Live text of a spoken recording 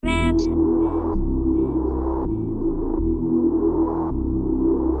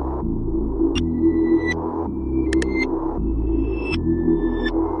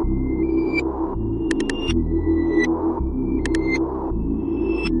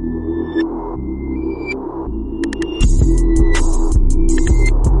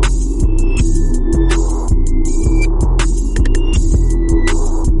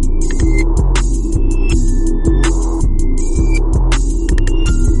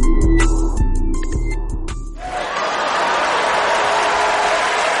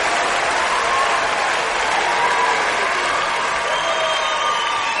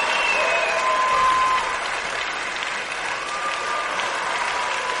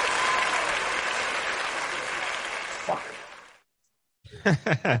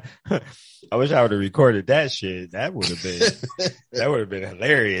I wish I would have recorded that shit. That would have been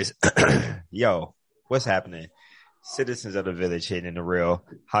hilarious. Yo, what's happening? Citizens of the Village hitting in the real.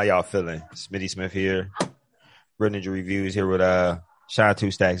 How y'all feeling? Smitty Smith here. Real Ninja Reviews here with Sean Two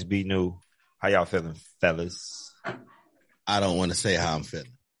Stacks, B New. How y'all feeling, fellas? I don't want to say how I'm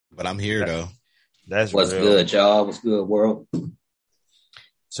feeling, but I'm here though. That's what's real. Good, y'all. What's good, world?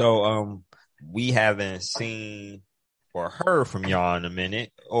 So we haven't seen or heard from y'all in a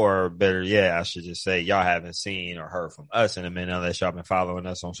minute, or better yet, I should just say y'all haven't seen or heard from us in a minute unless y'all been following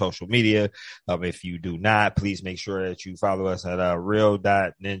us on social media. If you do not, please make sure that you follow us at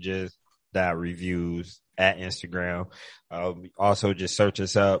real.ninjas.reviews at Instagram. Also just search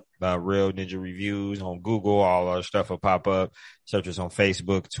us up, Real Ninja Reviews on Google. All our stuff will pop up. Search us on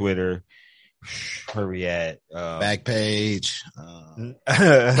Facebook, Twitter. Where we at? Back page. No,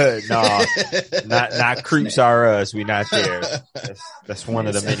 not Creeps R Us. We not there. That's one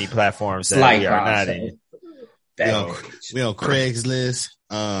of the many platforms that we are not in. We on Craigslist.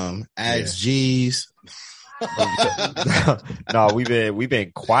 Ask G's. No, we've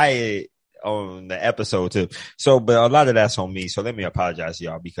been quiet on the episode too. So, but a lot of that's on me. So let me apologize to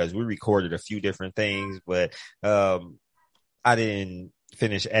y'all because we recorded a few different things, but I didn't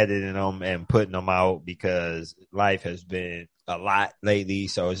finish editing them and putting them out because life has been a lot lately.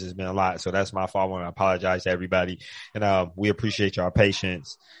 So it's just been a lot. So that's my fault. I want to apologize to everybody. And we appreciate y'all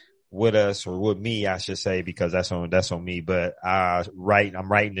patience with us, or with me, I should say, because that's on me. But I'm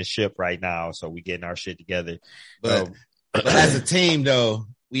writing the ship right now. So we getting our shit together. But as a team though,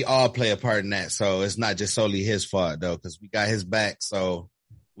 we all play a part in that. So it's not just solely his fault though, because we got his back. So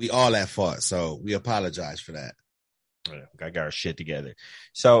we all at fault. So we apologize for that. I got our shit together.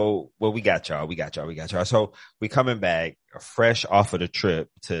 So, well, we got y'all. So we coming back fresh off of the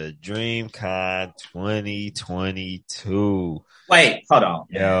trip to DreamCon 2022. Wait, hold on.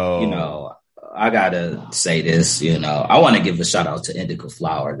 Yo. I gotta say this, I want to give a shout out to Indica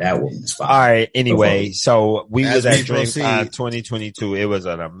Flower. That woman's fine. All right. Anyway, so we was at DreamCon 2022. It was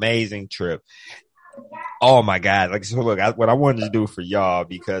an amazing trip. Oh my God. Like, so look, what I wanted to do for y'all,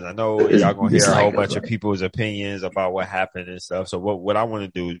 because I know y'all gonna hear a whole bunch of people's opinions about what happened and stuff. So what I want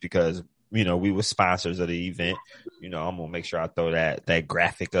to do is, because, we were sponsors of the event, I'm going to make sure I throw that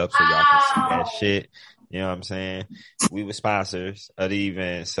graphic up so y'all can see that shit. You know what I'm saying? We were sponsors of the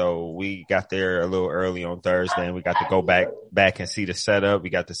event. So we got there a little early on Thursday and we got to go back and see the setup. We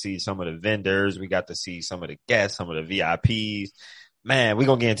got to see some of the vendors. We got to see some of the guests, some of the VIPs. Man, we're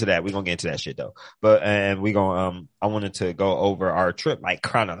going to get into that. We're going to get into that shit though. But, and we going I wanted to go over our trip, like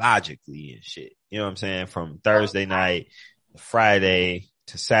chronologically and shit. You know what I'm saying? From Thursday night, Friday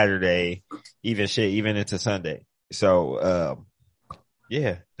to Saturday, even into Sunday. So,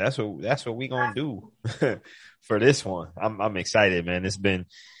 yeah, that's what we going to do for this one. I'm excited, man. It's been,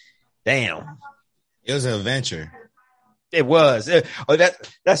 damn. It was an adventure. It was. That's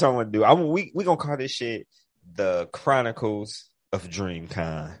what I want to do. We going to call this shit the Chronicles of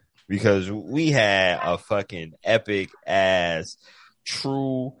DreamCon, because we had a fucking epic ass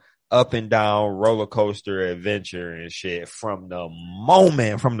true up and down roller coaster adventure and shit from the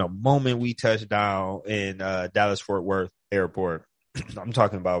moment we touched down in Dallas Fort Worth Airport. I'm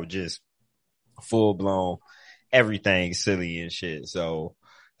talking about just full blown everything silly and shit. So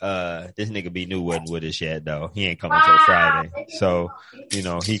this nigga B New wasn't with us yet though. He ain't coming till Friday. So,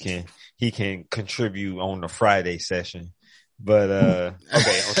 he can contribute on the Friday session. But,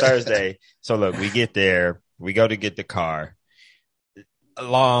 okay, on Thursday. So look, we get there, we go to get the car. A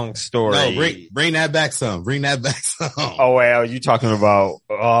long story. No, bring that back some. Oh, well, you talking about,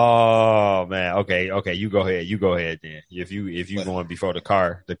 oh man. Okay. You go ahead then. If you going before the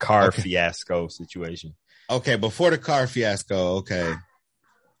car okay. Fiasco situation. Okay. Before the car fiasco. Okay.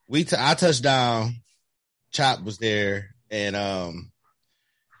 I touched down. Chop was there, and,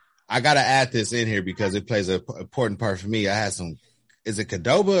 I gotta add this in here because it plays an important part for me. I had some, is it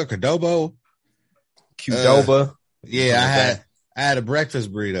Qdoba or Qdobo? Qdoba. Yeah, I had a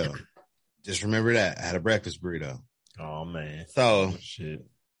breakfast burrito. Just remember that. I had a breakfast burrito. Oh man. So shit.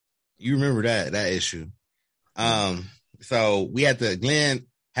 You remember that issue. So we had Glenn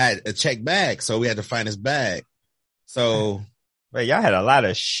had a checked bag, so we had to find his bag. So Wait, y'all had a lot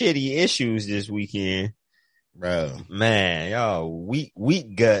of shitty issues this weekend. Bro, man, y'all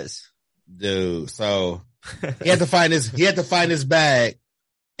weak guts, dude. So he had to find his bag,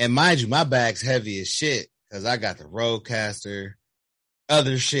 and mind you, my bag's heavy as shit because I got the Rodecaster,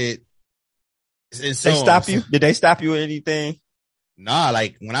 other shit. And so they stop you? Did they stop you with anything? Nah,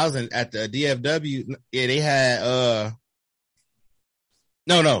 like when I was at the DFW, yeah, they had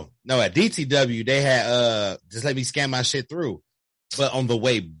no, at DTW they had just let me scan my shit through. But on the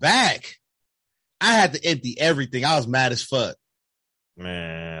way back, I had to empty everything. I was mad as fuck.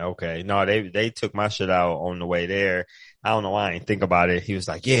 Man, okay. No, they took my shit out on the way there. I don't know why I didn't think about it. He was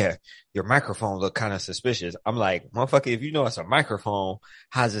like, yeah, your microphone look kind of suspicious. I'm like, motherfucker, if you know it's a microphone,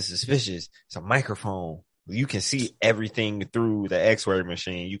 how's it suspicious? It's a microphone. You can see everything through the X-ray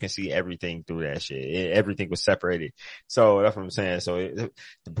machine. You can see everything through that shit. Everything was separated. So that's what I'm saying. So the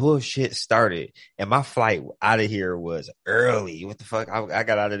bullshit started and my flight out of here was early. What the fuck? I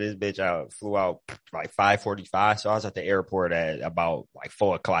got out of this bitch. Flew out like 5:45. So I was at the airport at about like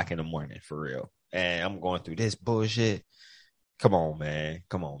 4:00 in the morning for real. And I'm going through this bullshit. Come on, man.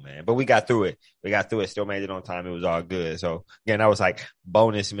 But we got through it. Still made it on time. It was all good. So again, that was like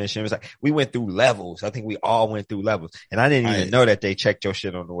bonus mission. It was like, we went through levels. I think we all went through levels and I didn't even know that they checked your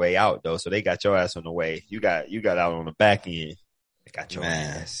shit on the way out though. So they got your ass on the way. You got out on the back end. They got your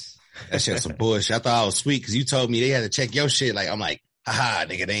ass. That shit was some bullshit. I thought I was sweet because you told me they had to check your shit. Like, I'm like, haha,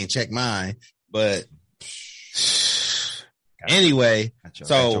 nigga, they ain't check mine. But anyway, got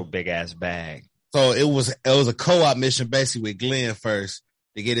your big ass bag. So it was a co-op mission basically with Glenn first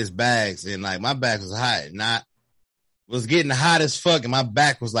to get his bags. And like my back was hot and I was getting hot as fuck. And my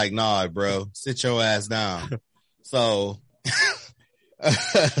back was like, nah, bro, sit your ass down. So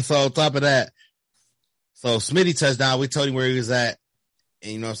on top of that, so Smitty touched down. We told him where he was at.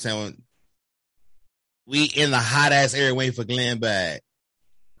 And you know what I'm saying? We in the hot ass area waiting for Glenn back.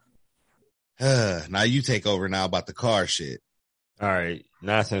 Now you take over now about the car shit. All right.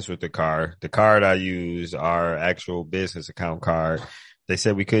 Nonsense with the car. The card I use, our actual business account card. They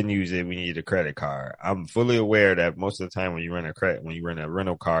said we couldn't use it. We needed a credit card. I'm fully aware that most of the time when you rent a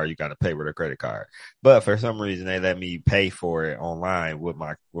rental car, you got to pay with a credit card. But for some reason, they let me pay for it online with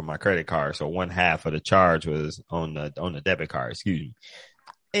my credit card. So one half of the charge was on the debit card. Excuse me.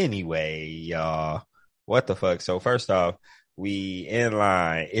 Anyway, y'all, what the fuck? So first off, we in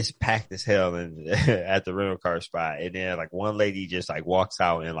line, it's packed as hell at the rental car spot. And then like one lady just like walks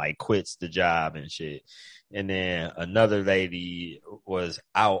out and like quits the job and shit. And then another lady was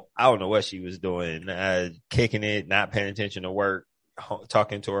out. I don't know what she was doing, kicking it, not paying attention to work,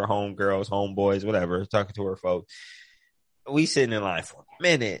 talking to her homegirls, homeboys, whatever, talking to her folks. We sitting in line for a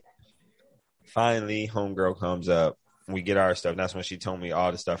minute. Finally, homegirl comes up. We get our stuff. That's when she told me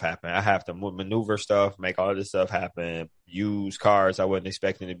all the stuff happened. I have to maneuver stuff, make all this stuff happen, use cars I wasn't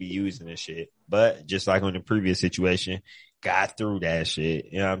expecting to be using and shit. But just like on the previous situation, got through that shit.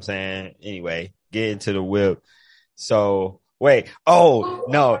 You know what I'm saying? Anyway, get into the whip. So wait. Oh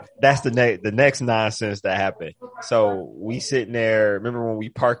no, that's the next nonsense that happened. So we sitting there. Remember when we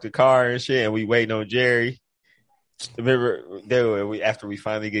parked the car and shit and we waiting on Jerry? Remember, after we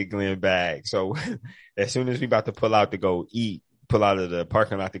finally get Glenn back. So as soon as we about to pull out to go eat, pull out of the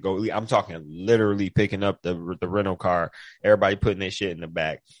parking lot to go eat, I'm talking literally picking up the rental car, everybody putting their shit in the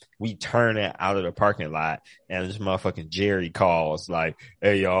back. We turn it out of the parking lot and this motherfucking Jerry calls like,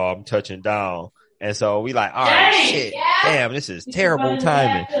 hey y'all, I'm touching down. And so we like, all right, shit, damn, this is terrible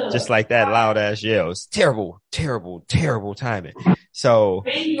timing. Just like that loud ass yell. It's terrible, terrible, terrible timing. So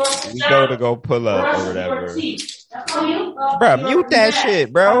we go pull up or whatever. Bro, mute that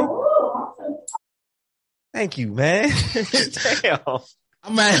shit, bro. Thank you, man. Damn.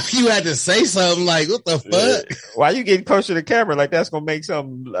 I'm mad you had to say something like, what the fuck? Why you getting closer to the camera? Like that's gonna make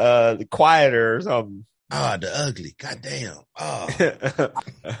something quieter or something. Ah, the ugly. Goddamn. Oh.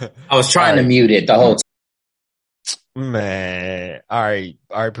 I was trying to mute it the whole time. Man. All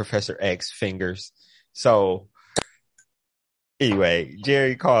right, Professor X fingers. So anyway,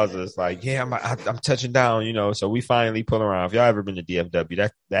 Jerry calls us like, yeah, I'm touching down, you know. So we finally pull around. If y'all ever been to DFW,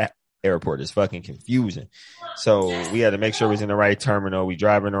 that airport is fucking confusing. So we had to make sure we was in the right terminal. We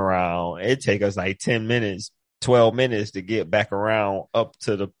driving around. It take us like 10 minutes, 12 minutes to get back around up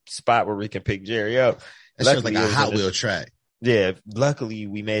to the spot where we can pick Jerry up. That shit was like a Hot Wheel track. Yeah. Luckily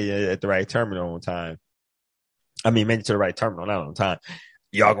we made it at the right terminal on time. I mean, made it to the right terminal, not on time.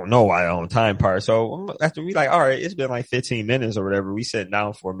 Y'all gonna know why on time part. So after we like, all right, it's been like 15 minutes or whatever. We sat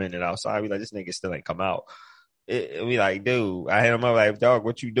down for a minute outside. We like, this nigga still ain't come out. We like, dude, I hit him up like, dog,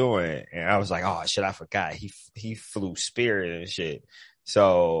 what you doing? And I was like, oh shit, I forgot. He flew Spirit and shit.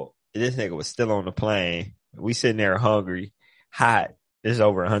 So this nigga was still on the plane. We sitting there hungry, hot. It's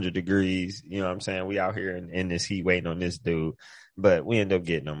over 100 degrees. You know what I'm saying? We out here in this heat waiting on this dude, but we end up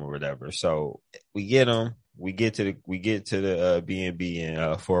getting him or whatever. So we get him. We get to the B&B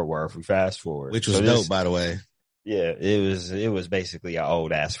in Fort Worth. We fast forward, which was dope, by the way. Yeah, it was basically an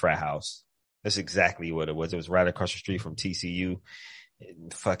old ass frat house. That's exactly what it was. It was right across the street from TCU.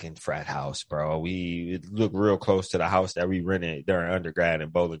 Fucking frat house, bro. We looked real close to the house that we rented during undergrad in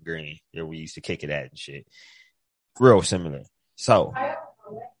Bowling Green, where we used to kick it at and shit. Real similar. So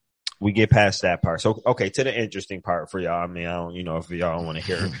we get past that part. So, okay, to the interesting part for y'all. I mean, I don't, if y'all want to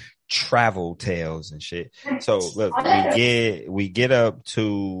hear travel tales and shit. So look, we get up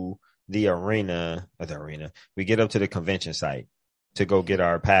to the arena. We get up to the convention site to go get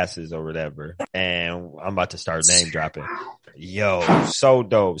our passes or whatever. And I'm about to start name dropping. Yo, so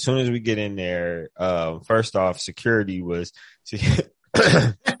dope. As soon as we get in there, first off, security was hey,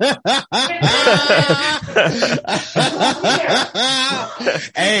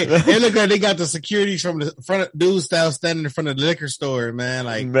 look like they got the security from the front dudes standing in front of the liquor store, man.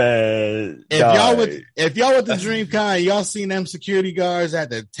 Like, man, if y'all with the DreamCon, y'all seen them security guards at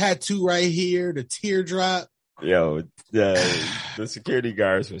the tattoo right here, the teardrop. Yo, the security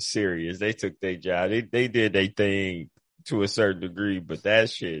guards were serious. They took their job. They did their thing to a certain degree, but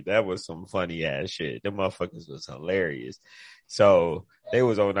that was some funny ass shit. Them motherfuckers was hilarious. So they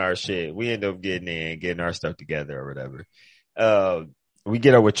was on our shit. We ended up getting our stuff together or whatever. We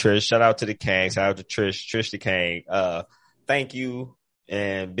get up with Trish. Shout out to the Kang. Shout out to Trish the Kang. Thank you.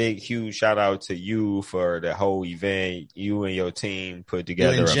 And big, huge shout out to you for the whole event. You and your team put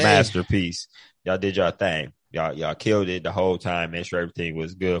together a masterpiece. Y'all did your thing. Y'all killed it the whole time. Made sure everything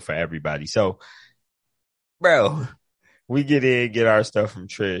was good for everybody. So, bro, we get our stuff from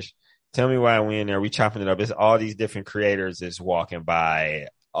Trish. Tell me why we in there. We chopping it up. It's all these different creators is walking by.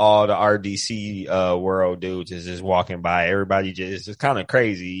 All the RDC world dudes is just walking by. Everybody it's just kind of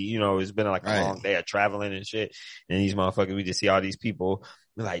crazy. It's been like a long day of traveling and shit. And these motherfuckers, we just see all these people.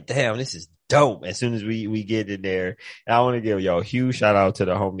 We're like, damn, this is dope. As soon as we get in there, and I want to give a huge shout out to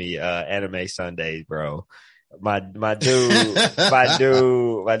the homie Anime Sundays, bro. My dude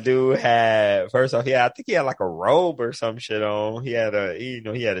had, first off, I think he had like a robe or some shit on. He had a tee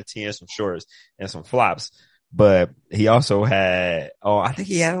and some shorts and some flops, but he also had, I think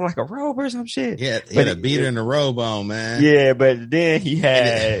he had like a robe or some shit. Yeah, he had a beater and a robe on, man. Yeah, but then he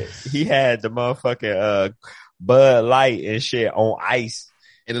had the motherfucking Bud Light and shit on ice.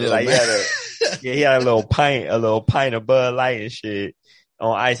 And like he had a little pint of Bud Light and shit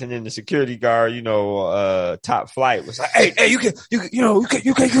on ice, and then the security guard, top flight was like, "Hey, you can't be in here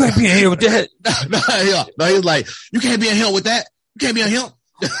with that." No, he was like, "You can't be in here with that. You can't be in here."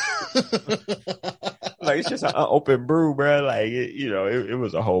 Like, it's just an open brew, bro. Like, it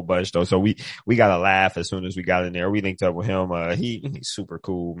was a whole bunch though. So we got a laugh as soon as we got in there. We linked up with him. He's super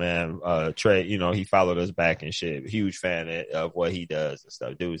cool, man. Trey, he followed us back and shit. Huge fan of what he does and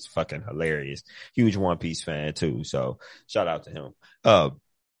stuff. Dude's fucking hilarious. Huge One Piece fan too. So shout out to him.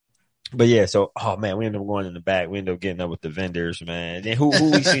 But yeah, so man, we ended up going in the back. We ended up getting up with the vendors, man. Then who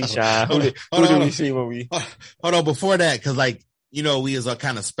we see, Sean? Who did we see when we? Hold on, before that, because we was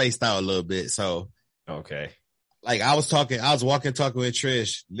kind of spaced out a little bit. So okay, like I was talking with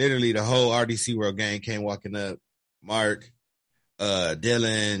Trish. Literally, the whole RDC World gang came walking up. Mark,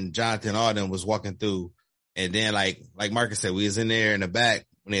 Dylan, Jonathan, all them was walking through, and then like Marcus said, we was in there in the back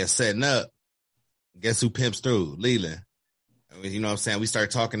when they were setting up. Guess who pimps through? Leland. You know what I'm saying? We started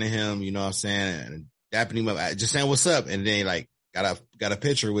talking to him, you know what I'm saying, and dapping him up, just saying what's up, and then got a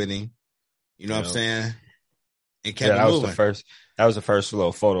picture with him, you know what I'm saying, and kept moving. That was the first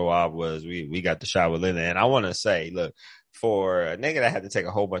little photo op was we got the shot with Leland. And I want to say, look, for a nigga that had to take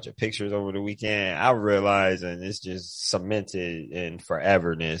a whole bunch of pictures over the weekend, I realized, and it's just cemented in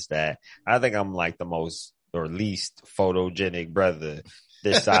foreverness, that I think I'm like the most or least photogenic brother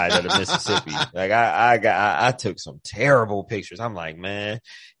this side of the Mississippi. Like I took some terrible pictures. I'm like, man,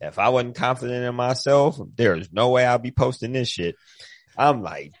 if I wasn't confident in myself, there's no way I'll be posting this shit. I'm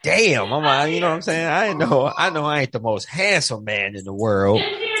like, damn. I'm like, you know what I'm saying? I know I ain't the most handsome man in the world,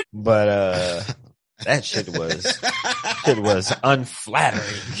 but that shit was unflattering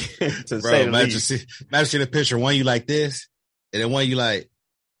to say the least. Imagine seeing a picture, one you like this, and then one you like.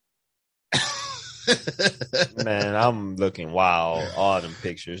 Man, I'm looking wild, all them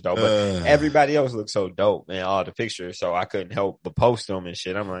pictures though, but everybody else looks so dope, man, all the pictures, so I couldn't help but post them and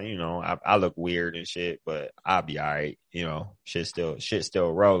shit. I'm like, I look weird and shit, but I'll be all right, shit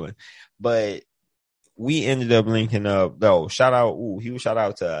still rolling. But we ended up linking up though. Shout out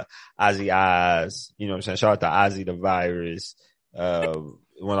to Ozzy Oz, you know what I'm saying? Shout out to Ozzy the Virus.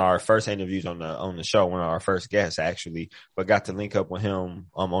 One of our first interviews on the show, one of our first guests actually, but got to link up with him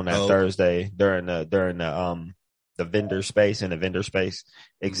on that Thursday during the vendor space and the vendor space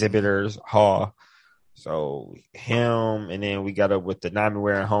exhibitors hall. So him, and then we got up with the Nami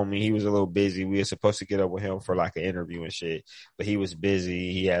wearing homie. He was a little busy. We were supposed to get up with him for like an interview and shit, but he was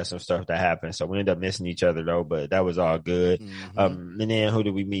busy. He had some stuff that happened, so we ended up missing each other though. But that was all good. And then who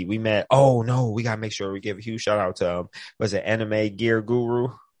did we meet? We met. Oh no, we gotta make sure we give a huge shout out to was it Anime Gear Guru?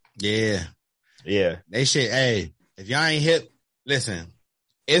 Yeah. They shit. Hey, if y'all ain't hip listen,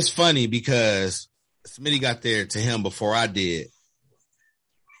 it's funny because Smitty got there to him before I did.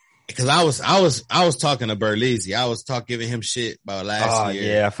 Because I was talking to Berlizzi. I was giving him shit about last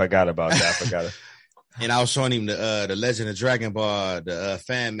year. Yeah, I forgot about that. I forgot it. And I was showing him the Legend of Dragon Ball, the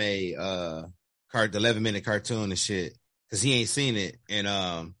fan made the 11-minute cartoon and shit. Cause he ain't seen it.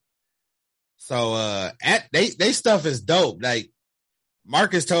 And they stuff is dope. Like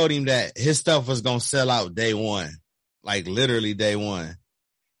Marcus told him that his stuff was gonna sell out day one. Like literally day one.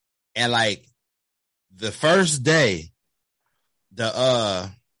 And like the first day,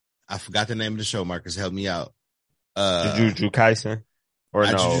 I forgot the name of the show. Marcus, help me out. Jujutsu Kaisen, or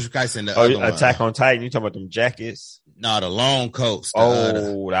no? Jujutsu Kaisen. Attack on Titan. You talking about them jackets? No, the long coats.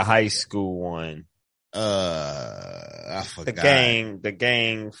 The high school one. I forgot. The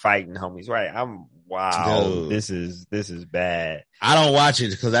gang fighting homies. Right. Wow. Dude. This is bad. I don't watch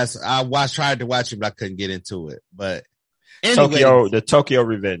it because tried to watch it, but I couldn't get into it. But anyway, the Tokyo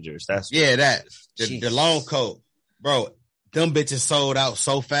Revengers. The long coat, bro. Them bitches sold out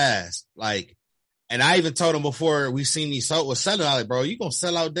so fast. Like, and I even told them before we seen these was selling out, like, bro, you gonna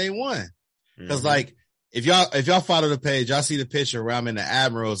sell out day one. Cause like, if y'all follow the page, y'all see the picture where I'm in the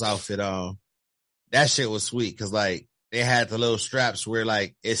Admiral's outfit on. That shit was sweet. Cause like, they had the little straps where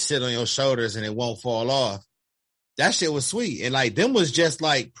like it sit on your shoulders and it won't fall off. That shit was sweet. And like, them was just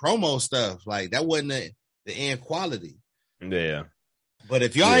like promo stuff. Like that wasn't the end quality. Yeah. But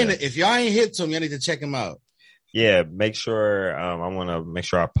if y'all ain't hit to them, y'all need to check them out. Yeah, make sure I want to make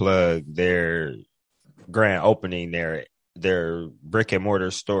sure I plug their grand opening, their brick and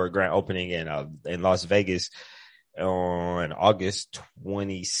mortar store grand opening in Las Vegas on August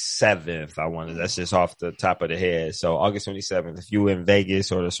 27th. That's just off the top of the head. So August 27th, if you in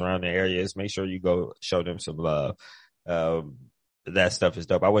Vegas or the surrounding areas, make sure you go show them some love. That stuff is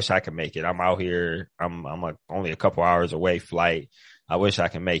dope. I wish I could make it. I'm out here. I'm only a couple hours away flight. I wish I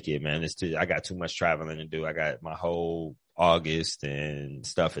can make it, man. I got too much traveling to do. I got my whole August and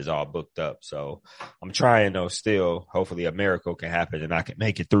stuff is all booked up. So I'm trying though still. Hopefully a miracle can happen and I can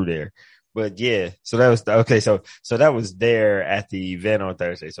make it through there. But yeah, so that was okay. So that was there at the event on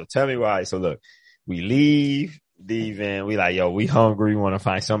Thursday. So tell me why. So look, we leave the event. We like, yo, we hungry. We want to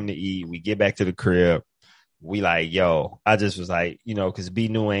find something to eat. We get back to the crib. We like, yo, I just was like, cause B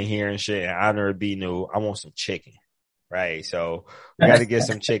New ain't here and shit. In honor of B New, I want some chicken. Right. So we got to get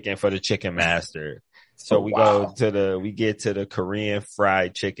some chicken for the chicken master. So we get to the Korean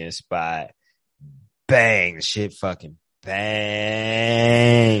fried chicken spot. Bang. Shit fucking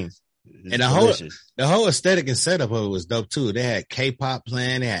bangs. And the whole aesthetic and setup of it was dope too. They had K-pop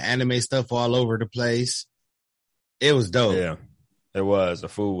playing. They had anime stuff all over the place. It was dope. Yeah. It was. The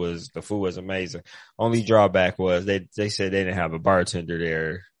food was amazing. Only drawback was they said they didn't have a bartender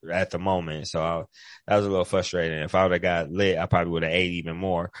there at the moment. So that was a little frustrating. If I would have got lit, I probably would have ate even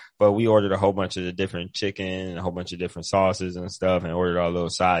more. But we ordered a whole bunch of the different chicken, a whole bunch of different sauces and stuff, and ordered our little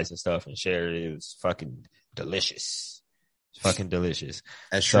sides and stuff and shared it. It was fucking delicious. It's fucking delicious.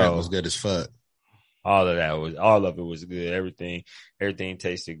 That shrimp was good as fuck. All of it was good. Everything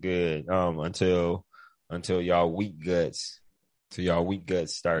tasted good. Until y'all weak guts. So y'all weak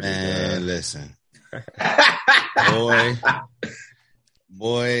guts started. Man, listen.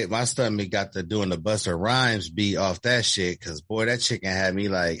 Boy, my stomach got to doing the Busta Rhymes beat off that shit. Cause boy, that chicken had me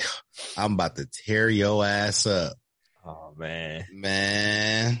like, I'm about to tear your ass up. Oh man.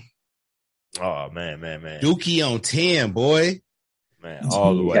 Oh man. Dookie on 10, boy. Man,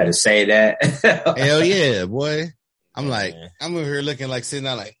 all the way. You gotta say that. Hell yeah, boy. I'm like, I'm over here looking like sitting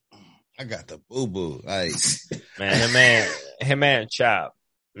out like, I got the boo-boo. Like, him and Chop.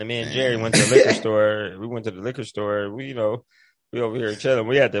 And me and Jerry went to the liquor store. We went to the liquor store. We over here chilling.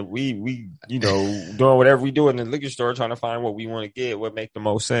 We had to, doing whatever we do in the liquor store, trying to find what we want to get, what make the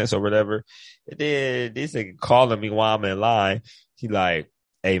most sense or whatever. And then this nigga calling me while I'm in line. He like,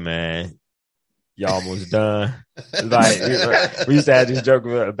 hey man, y'all almost done. Like, we used to have this joke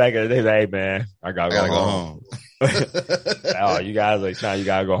back in the day. Like, hey man, I gotta go home. Oh, you guys like, now you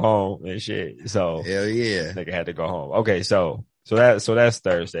gotta go home and shit. So hell yeah, nigga had to go home. Okay, so that's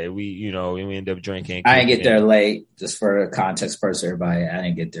Thursday. We end up drinking. I didn't get there late. Just for context purpose, everybody, I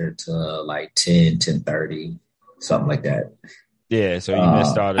didn't get there till like 10:30, something like that. Yeah, so you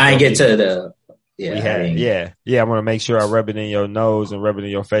missed all the. I didn't get to the. Yeah. I want to make sure I rub it in your nose and rub it in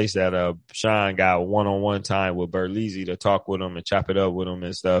your face that Sean got one-on-one time with Berlizzi to talk with him and chop it up with him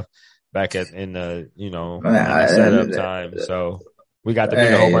and stuff back in the setup time. So we got to meet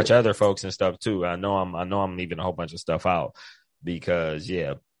a whole bunch of other folks and stuff too. I know I'm leaving a whole bunch of stuff out because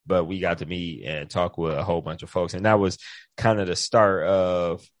but we got to meet and talk with a whole bunch of folks, and that was kind of the start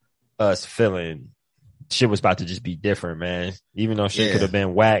of us feeling shit was about to just be different, man. Even though shit could have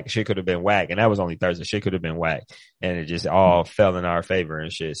been whack, and that was only Thursday. Shit could have been whack, and it just all fell in our favor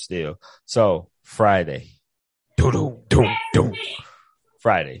and shit still. So Friday,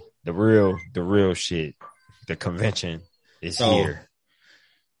 Friday, the real shit, the convention is here.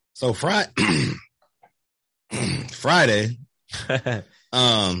 So Friday,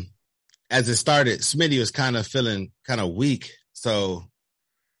 as it started, Smitty was kind of feeling kind of weak, so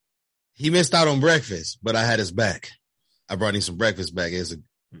he missed out on breakfast, but I had his back. I brought him some breakfast back. It's a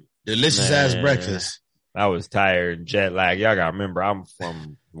delicious ass breakfast. I was tired, jet lag. Y'all gotta remember, I'm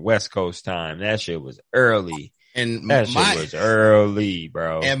from West Coast time. That shit was early. And that shit was early,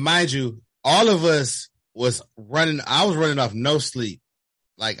 bro. And mind you, all of us was running. I was running off no sleep.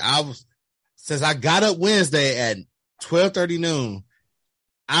 Like since I got up Wednesday at 12:30 noon,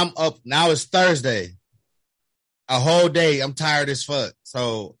 I'm up. Now it's Thursday. A whole day. I'm tired as fuck.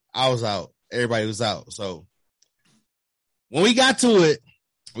 So I was out. Everybody was out. So when we got to it,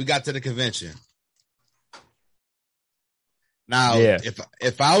 we got to the convention. Now,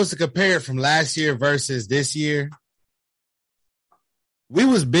 if I was to compare it from last year versus this year, we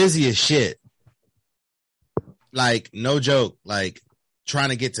was busy as shit. Like, no joke. Like, trying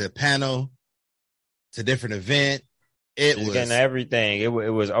to get to a panel, to different event. It was getting everything. It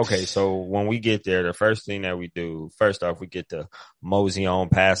was okay. So when we get there, the first thing that we do, first off, we get to mosey on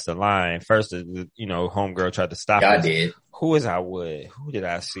past the line. First, homegirl tried to stop us. I did. Who did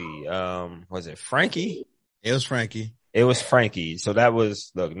I see? Was it Frankie? It was Frankie. It was Frankie. So that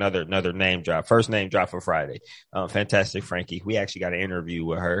was another name drop. First name drop for Friday. Fantastic Frankie. We actually got an interview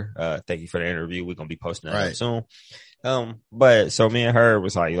with her. Thank you for the interview. We're gonna be posting that up soon. But so me and her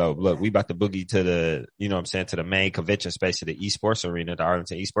was like, yo, look, we about to boogie to the, to the main convention space of the esports arena, the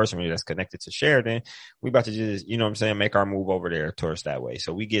Arlington esports arena that's connected to Sheridan. We about to just, make our move over there towards that way.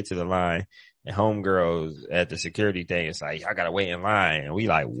 So we get to the line and homegirls at the security thing. It's like, I gotta wait in line. And we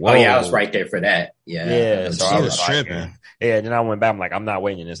like, whoa. Oh yeah, I was right there for that. Yeah. So I was tripping. And then I went back. I'm like, I'm not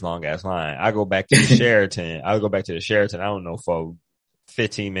waiting in this long ass line. I go back to the Sheraton. I don't know, for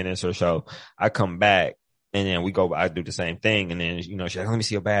 15 minutes or so. I come back. And then I do the same thing. And then, she's like, let me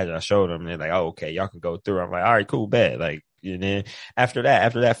see your badge. I showed them. And they're like, oh, okay, y'all can go through. I'm like, all right, cool, bet. Like, and then after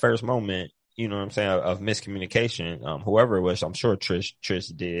that first moment, of miscommunication, whoever it was, I'm sure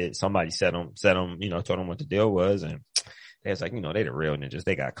Trish did. Somebody set them, told them what the deal was. And they was like, they the real ninjas.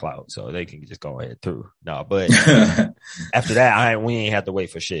 They got clout, so they can just go ahead through. No, but after that, we ain't have to wait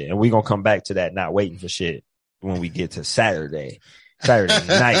for shit. And we gonna come back to that not waiting for shit when we get to Saturday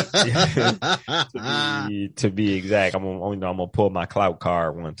night, to be exact. I'm gonna pull my clout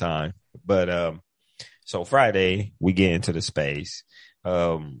card one time. But so Friday we get into the space.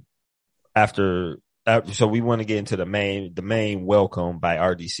 After so we want to get into the main welcome by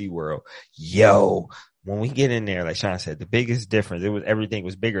RDC World. Yo, when we get in there, like Sean said, the biggest difference, everything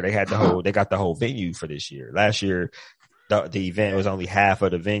was bigger. They got the whole venue for this year. Last year, the event was only half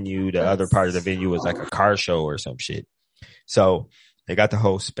of the venue. The other part of the venue was like a car show or some shit. So they got the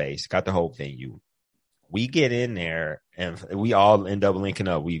whole space, got the whole venue. We get in there and we all end up linking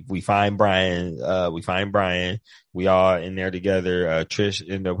up. We find Brian. We all in there together. Trish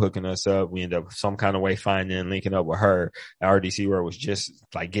ended up hooking us up. We end up some kind of way linking up with her. RDC World was just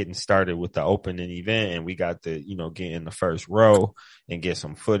like getting started with the opening event, and we got to, get in the first row and get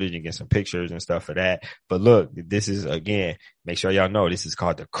some footage and get some pictures and stuff for that. But look, this is, again, make sure y'all know this is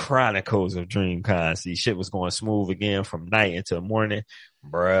called the Chronicles of DreamCon. See, shit was going smooth again from night until morning.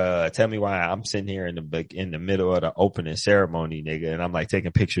 Bruh, tell me why I'm sitting here in the middle of the opening ceremony, nigga, and I'm like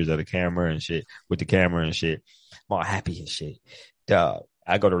taking pictures of the camera and shit with the camera and shit. I'm all happy and shit. Dog,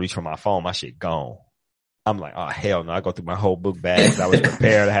 I go to reach for my phone, my shit gone. I'm like, oh hell no! I go through my whole book bag. I was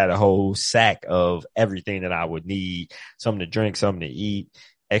prepared. I had a whole sack of everything that I would need: something to drink, something to eat,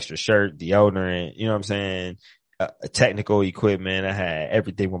 extra shirt, deodorant. You know what I'm saying? Technical equipment. I had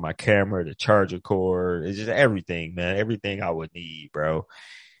everything with my camera, the charger cord. It's just everything, man. Everything I would need, bro.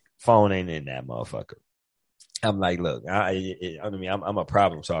 Phone ain't in that motherfucker. I'm like, look, I'm a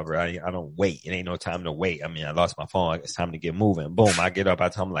problem solver. I don't wait. It ain't no time to wait. I lost my phone. It's time to get moving. Boom. I get up. I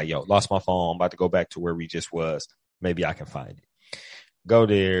tell them like, yo, lost my phone. I'm about to go back to where we just was. Maybe I can find it. Go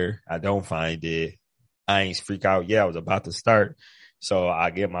there. I don't find it. I ain't freak out. Yeah, I was about to start. So I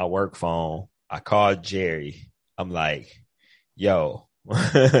get my work phone. I called Jerry. I'm like, yo,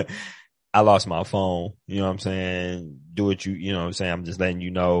 I lost my phone. You know what I'm saying? Do what you know what I'm saying? I'm just letting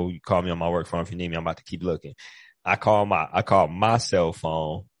you know. You call me on my work phone if you need me. I'm about to keep looking. I call my cell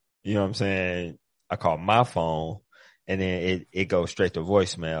phone. You know what I'm saying? I call my phone and then it goes straight to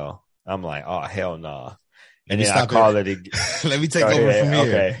voicemail. I'm like, oh, hell no. Nah. And then I call it again. Let me take over from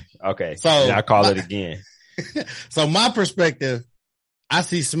here. Okay. So I call it again. So my perspective, I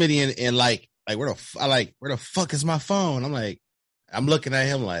see Smitty and like where the fuck is my phone? I'm looking at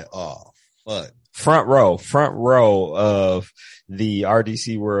him like, oh fuck. Front row of the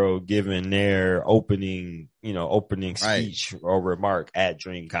RDC World giving their opening speech or remark at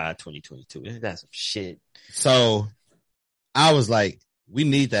DreamCon 2022. Isn't that some shit? So I was like, we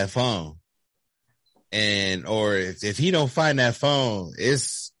need that phone. Or if he don't find that phone,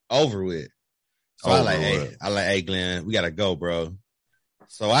 it's over with. So I like, hey Glenn, we gotta go, bro.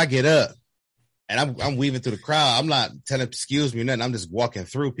 So I get up and I'm weaving through the crowd. I'm not telling excuse me or nothing. I'm just walking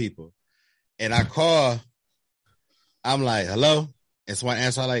through people. And I call, I'm like, hello? And so I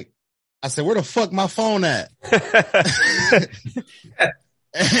answer, I said, where the fuck my phone at?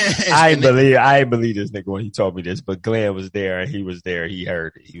 I ain't believe this nigga when he told me this, but Glenn was there and he was there. He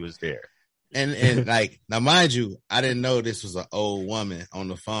heard it. He was there. And like, now mind you, I didn't know this was an old woman on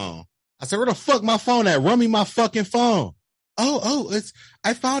the phone. I said, where the fuck my phone at? Run me my fucking phone.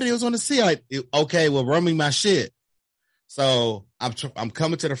 I found it was on the seat. Like, okay, well, run me my shit. So I'm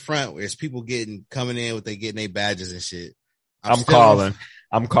coming to the front where it's people coming in with getting their badges and shit. I'm calling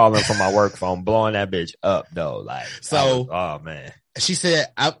from my work phone, blowing that bitch up though. Like, so, oh man. She said,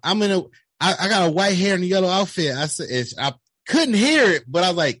 I got a white hair and a yellow outfit. I said, I couldn't hear it, but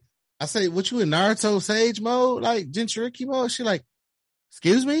I said, what you in Naruto Sage mode? Like Jinchuriki mode? She like,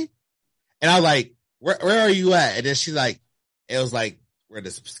 excuse me? And I was like, where are you at? And then she like, it was like where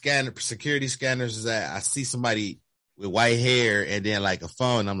the security scanners is at. I see somebody with white hair and then like a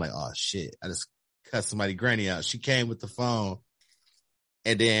phone. I'm like, oh shit. I just cut somebody granny out. She came with the phone.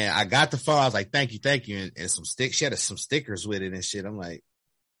 And then I got the phone. I was like, thank you. And some she had some stickers with it and shit. I'm like,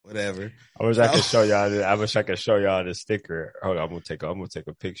 whatever. I wish I could show y'all the sticker. Hold on. I'm going to take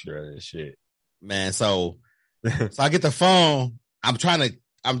a picture of this shit. Man. So I get the phone. I'm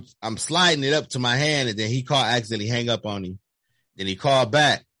sliding it up to my hand and then he accidentally hang up on him. Then he called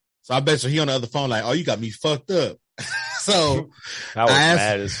back. So I bet you he on the other phone like, oh, you got me fucked up. So I was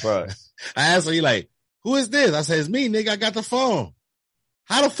mad as fuck. I asked her, he like, who is this? I said, it's me, nigga. I got the phone.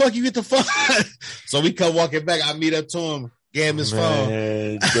 How the fuck you get the phone? So we come walking back. I meet up to him, gave him his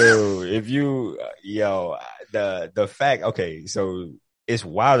phone. Dude, if you, the fact, okay, so it's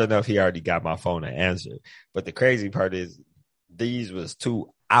wild enough he already got my phone to answer. But the crazy part is these was two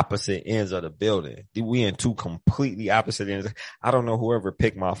opposite ends of the building. We in two completely opposite ends. I don't know whoever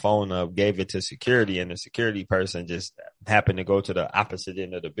picked my phone up, gave it to security, and the security person just happened to go to the opposite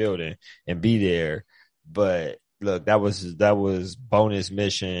end of the building and be there. But look, that was bonus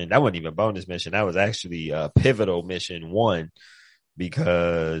mission. That wasn't even bonus mission. That was actually pivotal mission 1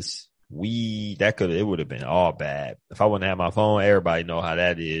 because it would have been all bad. If I wouldn't have my phone, everybody know how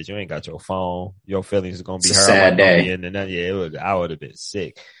that is. You ain't got your phone. Your feelings are going to be hurt. Sad day. I would have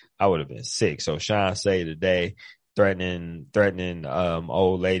been sick. So Sean saved the day, threatening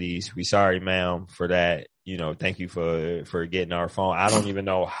old ladies. We sorry, ma'am, for that. Thank you for getting our phone. I don't even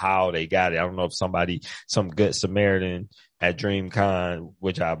know how they got it. I don't know if some good Samaritan at DreamCon,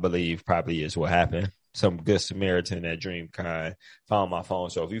 which I believe probably is what happened. Some good Samaritan at DreamCon found my phone.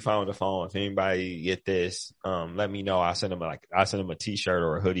 So if you found the phone, if anybody get this, let me know. I send them a t-shirt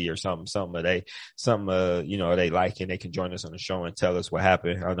or a hoodie or something they like, and they can join us on the show and tell us what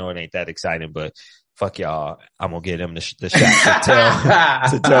happened. I know it ain't that exciting, but fuck y'all. I'm going to give them the shot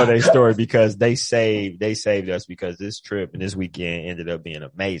to tell their story because they saved us because this trip and this weekend ended up being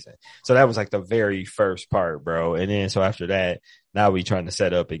amazing. So that was like the very first part, bro. And then, so after that, now we trying to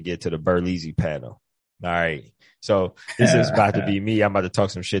set up and get to the Berleezy panel. All right. So this is about to be me. I'm about to talk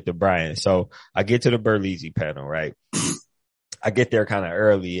some shit to Brian. So I get to the Berleezy panel, right? I get there kind of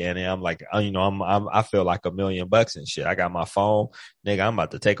early and I'm like, I feel like $1 million and shit. I got my phone, nigga. I'm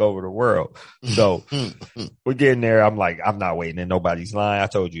about to take over the world. So we get in there. I'm like, I'm not waiting in nobody's line. I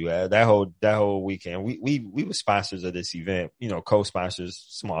told you that whole weekend, we were sponsors of this event, co-sponsors,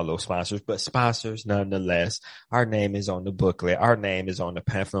 small little sponsors, but sponsors nonetheless. Our name is on the booklet. Our name is on the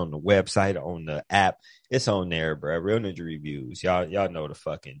pamphlet, on the website, on the app. It's on there, bro. Real Ninja Reviews. Y'all know the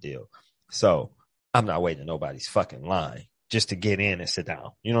fucking deal. So I'm not waiting in nobody's fucking line just to get in and sit down.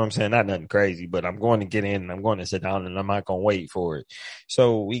 You know what I'm saying? Not nothing crazy, but I'm going to get in and I'm going to sit down and I'm not going to wait for it.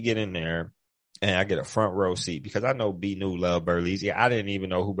 So we get in there and I get a front row seat because I know B New love Berleezy. I didn't even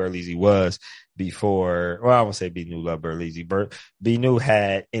know who Berleezy was before. Well, I won't say B New love Berleezy. B New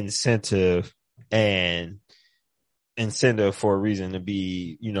had incentive for a reason to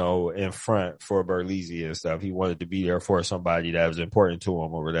be, in front for Berleezy and stuff. He wanted to be there for somebody that was important to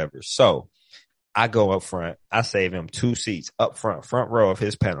him or whatever. So I go up front. I save him 2 seats up front row of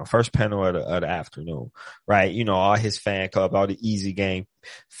his panel, first panel of the afternoon, right? You know, all his fan club, all the Easy Gang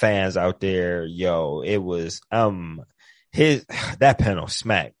fans out there. Yo, it was, that panel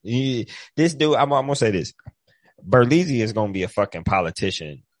smacked. This dude, I'm going to say this. Berlizzi is going to be a fucking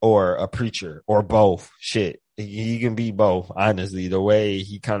politician or a preacher or both. Shit. He can be both, honestly. The way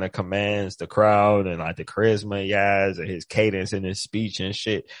he kind of commands the crowd and like the charisma he has and his cadence in his speech and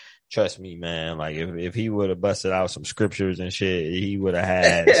shit. Trust me, man. Like if he would have busted out some scriptures and shit, he would have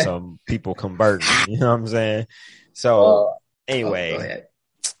had some people converting. You know what I'm saying? So anyway,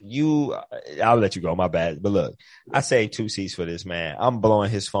 I'll let you go. My bad. But look, I saved 2 seats for this man. I'm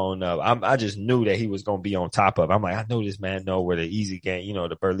blowing his phone up. I just knew that he was gonna be on top of. I'm like, I know this man know where the Easy Gang, you know,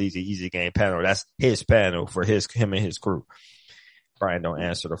 the Berlizzi Easy Gang panel. That's his panel for him and his crew. Brian don't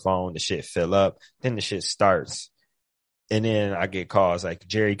answer the phone. The shit fill up. Then the shit starts. And then I get calls like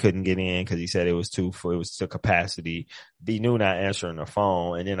Jerry couldn't get in because he said it was to capacity. B-New not answering the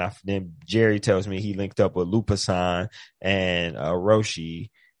phone. And then Jerry tells me he linked up with Lupasan and Roshi.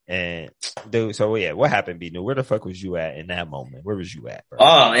 And dude, so yeah, what happened, B-New? Where the fuck was you at in that moment? Where was you at, bro?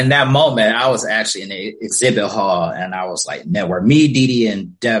 Oh, in that moment, I was actually in the exhibit hall and I was like, network. Me, Didi,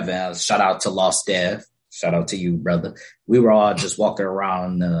 and Devin, shout out to Lost Dev. Shout out to you, brother. We were all just walking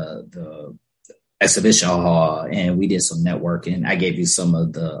around the exhibition hall and we did some networking. I gave you some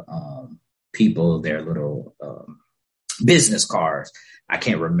of the people their little business cards. I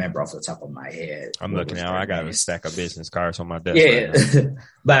can't remember off the top of my head. I'm looking now. I got a stack of business cards on my desk. Yeah, right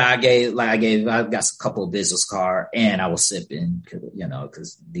but I got a couple of business cards and I was sipping, you know,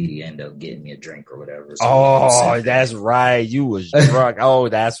 because Didi ended up getting me a drink or whatever. So that's right. You was drunk. Oh,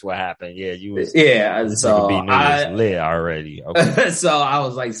 that's what happened. Yeah, you was. Yeah, so I was lit already. Okay. So I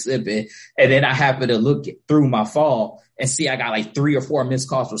was like sipping, and then I happened to look through my phone and see I got like 3 or 4 missed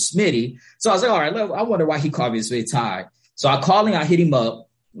calls from Smitty. So I was like, all right, I wonder why he called me a Smitty time. So I called him, I hit him up.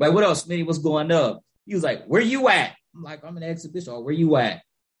 Like, what else, Smitty? What's going up? He was like, where you at? I'm like, I'm in the exhibition. Where you at?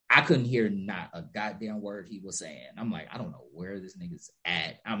 I couldn't hear not a goddamn word he was saying. I'm like, I don't know where this nigga's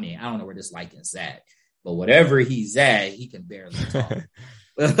at. I mean, I don't know where this Lycan's at. But whatever he's at, he can barely talk.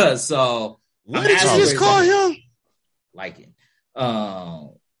 So what did you just call him? Lycan.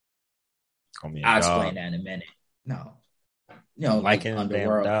 I'll explain that in a minute. No. You know, like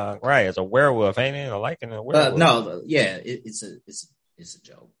Underworld, dog. Right? It's a werewolf, ain't it? A Lycan, a werewolf. No, yeah, it's a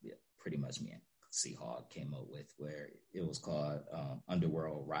joke. Yeah, pretty much. Me and Seahawk came up with where it was called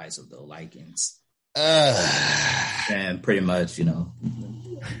Underworld: Rise of the Lycans, and pretty much, you know,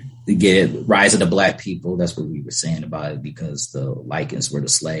 to get Rise of the Black People. That's what we were saying about it because the Lycans were the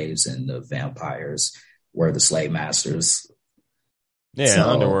slaves and the vampires were the slave masters. Yeah,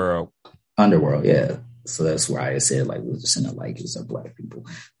 so, Underworld, yeah. So that's why I said, like, we're just in the Lycans are Black people.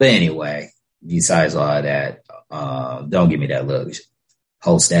 But anyway, besides all of that, don't give me that look,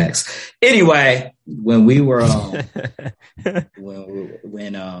 whole stacks. Anyway, when we were,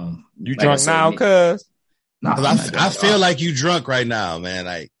 when you drunk now, cuz? No, I feel like you drunk right now, man.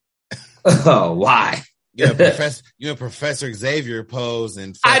 Like, oh, why? You and Professor Xavier pose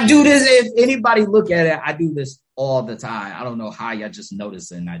and I do this. If anybody look at it, I do this all the time. I don't know how y'all just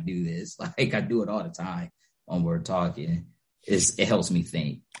noticing I do this. Like I do it all the time when we're talking. It helps me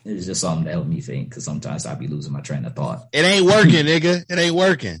think. It's just something that helps me think because sometimes I be losing my train of thought. It ain't working, nigga. It ain't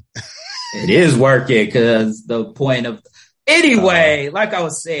working. It is working because the point of anyway, like I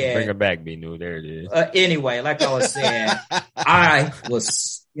was saying, bring it back, B-New. There it is. Anyway, like I was saying, I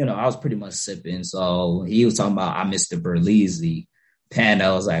was pretty much sipping. So he was talking about I missed the Berlizzi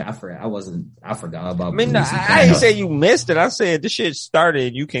panel. I was like, I forgot about. I mean, I didn't say you missed it. I said this shit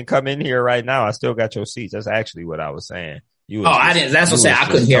started. You can come in here right now. I still got your seats. That's actually what I was saying. I didn't. That's what I'm saying. I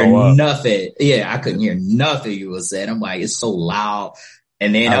couldn't hear nothing. Yeah, I couldn't hear nothing you were saying. I'm like, it's so loud.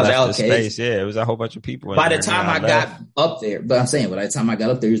 And then I was like, okay. Space. Yeah, it was a whole bunch of people. By the time I got up there, but I'm saying, by the time I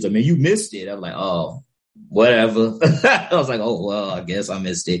got up there, he was like, man, you missed it. I'm like, oh, whatever. I was like, oh, well, I guess I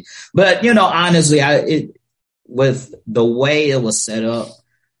missed it. But, you know, honestly, with the way it was set up,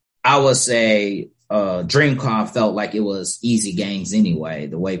 I would say DreamCon felt like it was Easy Gangs anyway.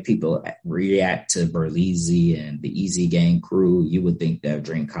 The way people react to Berlizzi and the Easy Gang crew, you would think that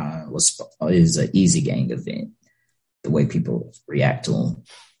DreamCon is an Easy Gang event. The way people react to them,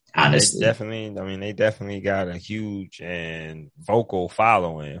 honestly. They definitely got a huge and vocal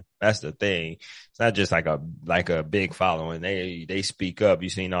following. That's the thing. It's not just like a big following. They speak up. You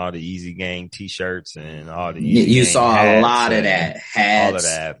seen all the Easy Gang t-shirts and all the you saw a lot of that hats.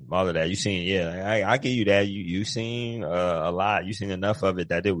 All of that. You seen, yeah, I give you that. You seen a lot. You seen enough of it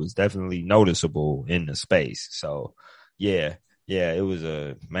that it was definitely noticeable in the space. So yeah. Yeah, it was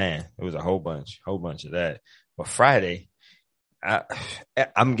a whole bunch of that. But Friday, I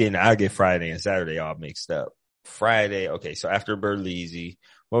get Friday and Saturday all mixed up. Friday, okay, so after Berleezy,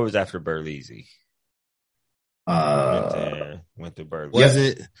 what was after Berleezy? Went to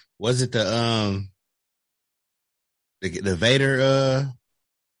Berleezy. Was it the Vader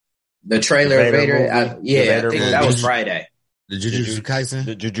the trailer of Vader? I think that was Friday. The Jujutsu Kaisen?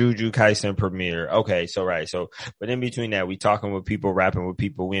 The Jujutsu Kaisen premiere. Okay, so right. So, but in between that, we talking with people, rapping with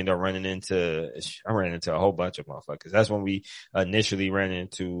people. We end up I ran into a whole bunch of motherfuckers. That's when we initially ran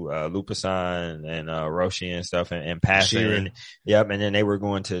into Lupasan and Roshi and stuff and passing. Yep, and then they were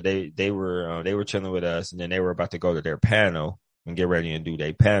going to they were chilling with us, and then they were about to go to their panel and get ready and do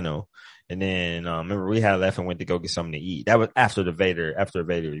their panel. And then remember we had left and went to go get something to eat. That was after the Vader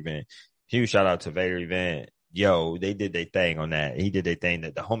event. Huge shout out to Vader event. Yo, they did their thing on that. He did their thing.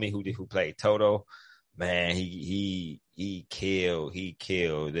 That the homie who played Toto, man, he killed.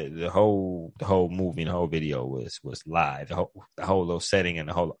 The whole movie and the whole video was live. The whole little setting and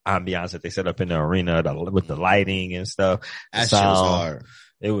the whole ambiance that they set up in the arena with the lighting and stuff. That shit was hard.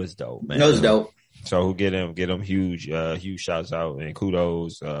 It was dope, man. It was dope. So get him huge shouts out and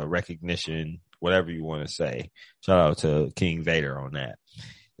kudos, recognition, whatever you want to say. Shout out to King Vader on that.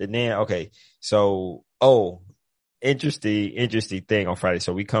 And then, okay, so, interesting thing on Friday.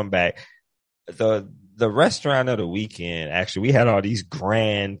 So we come back. The restaurant of the weekend, actually, we had all these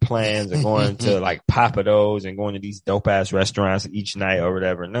grand plans of going to like Papados and going to these dope ass restaurants each night or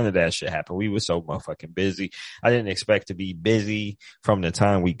whatever. None of that shit happened. We were so motherfucking busy. I didn't expect to be busy from the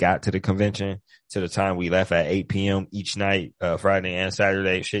time we got to the convention to the time we left at 8 p.m. each night, Friday and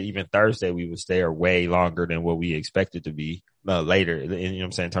Saturday. Shit, even Thursday we was there way longer than what we expected to be later, you know what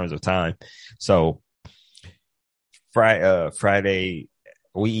I'm saying, in terms of time. So Friday,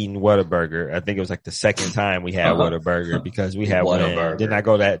 we eating Whataburger. I think it was like the second time we had Whataburger because we had one.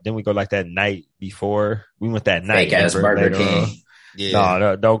 Didn't we go like that night before? We went that night. Fake ass Burger King. Yeah.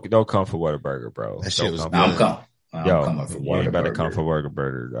 No, don't come for Whataburger, bro. That shit was I'm coming for Whataburger. You better come for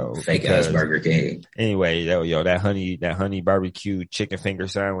Whataburger though. Fake ass Burger King. Anyway, that honey barbecue chicken finger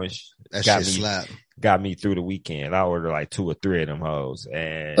sandwich got me through the weekend. I ordered like 2 or 3 of them hoes,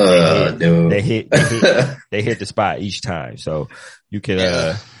 and they hit the spot each time. So you can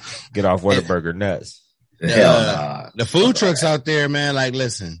get off Whataburger nuts. The food trucks out there, man. Like,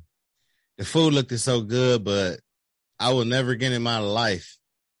 listen, the food looked so good, but I will never get in my life.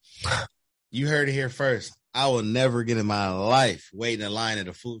 You heard it here first. I will never get in my life waiting in line at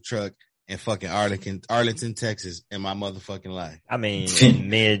a food truck in fucking Arlington, Texas in my motherfucking life. I mean, in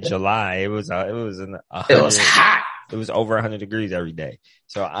mid-July, it was hot. It was over 100 degrees every day.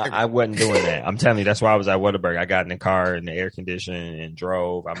 So I wasn't doing that. I'm telling you, that's why I was at Whataburger. I got in the car in the air conditioning and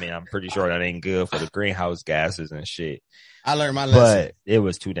drove. I mean, I'm pretty sure that ain't good for the greenhouse gases and shit. I learned my lesson. But it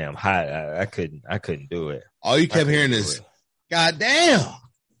was too damn hot. I couldn't do it. All you kept hearing is, God damn.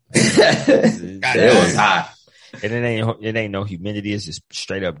 It was hot. And it ain't no humidity. It's just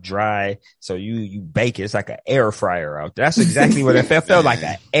straight up dry. So you bake it. It's like an air fryer out there. That's exactly what it felt like,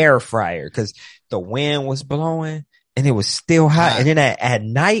 an air fryer, because the wind was blowing and it was still hot. And then at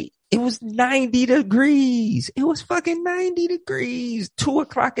night, it was 90 degrees. It was fucking 90 degrees.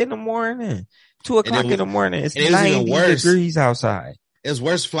 2:00 in the morning. 2:00 in the morning. It's 90 degrees outside. It's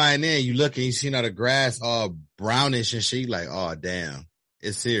worse flying in. You look and you see all the grass all brownish and shit. Like, oh damn,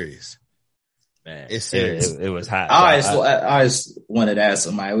 it's serious. Man, it's serious. It was hot. I always wanted to ask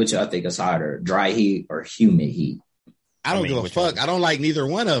somebody, which I think is hotter, dry heat or humid heat? I don't give a fuck. I don't like neither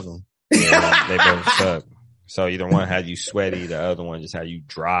one of them. Yeah, they both suck. So either one had you sweaty, the other one just had you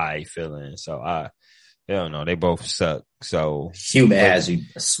dry feeling. So I don't know. They both suck. So humid has you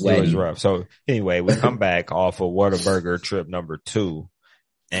sweaty. It was rough. So anyway, we come back off of Whataburger trip number 2,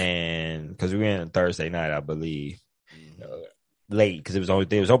 and because we went on Thursday night, I believe. Late, because it was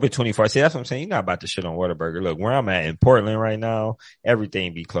open 24. See, that's what I'm saying. You're not about to shit on Whataburger. Look, where I'm at in Portland right now,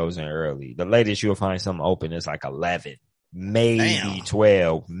 everything be closing early. The latest you'll find something open is like 11, maybe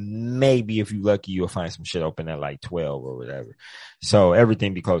 12. Maybe if you lucky, you'll find some shit open at like 12 or whatever. So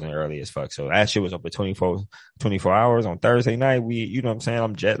everything be closing early as fuck. So that shit was open 24 hours on Thursday night. You know what I'm saying?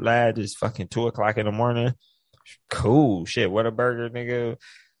 I'm jet lagged. It's fucking 2:00 in the morning. Cool shit. Whataburger, nigga.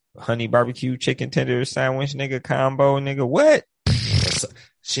 Honey barbecue chicken tender sandwich, nigga, combo, nigga. What?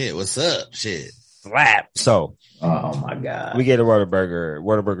 Shit, what's up? Shit. Slap. So, oh my God. We get a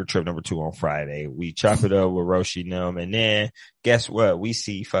Whataburger trip number 2 on Friday. We chop it up with Roshi Num, and then guess what? We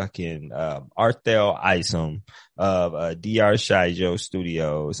see fucking Arthel Isom of DR Shaijo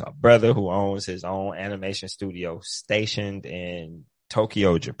Studios, a brother who owns his own animation studio stationed in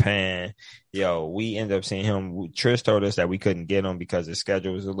Tokyo, Japan. Yo, we end up seeing him. Trish told us that we couldn't get him because his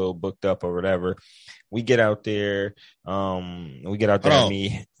schedule was a little booked up or whatever. We get out there. Bring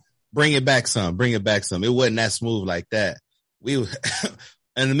it back some. It wasn't that smooth like that. We were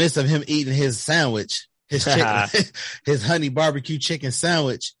in the midst of him eating his sandwich, his chicken, his honey barbecue chicken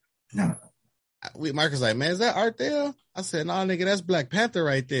sandwich. No. Marcus like, man, is that Arthel? I said, no, nigga, that's Black Panther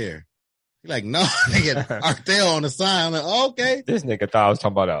right there. He like, no, nigga, Arthel on the sign. I'm like, oh, okay. This nigga thought I was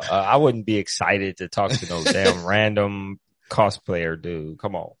talking about I wouldn't be excited to talk to no damn random cosplayer dude.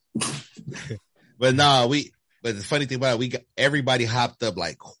 Come on. But but the funny thing about it, everybody hopped up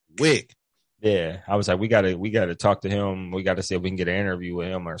like quick. Yeah. I was like, we gotta talk to him. We gotta see if we can get an interview with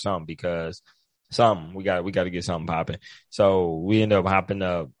him or something because we gotta get something popping. So we end up hopping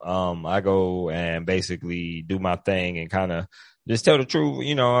up. I go and basically do my thing and kind of just tell the truth.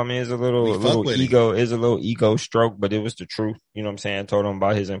 You know, I mean, it's a little ego stroke, but it was the truth. You know what I'm saying? I told him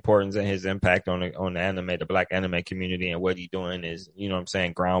about his importance and his impact on the Black anime community, and what he's doing is, you know what I'm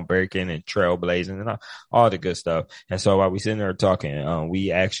saying, groundbreaking and trailblazing and all the good stuff. And so while we sitting there talking,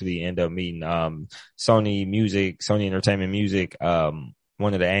 we actually end up meeting, Sony Entertainment Music, one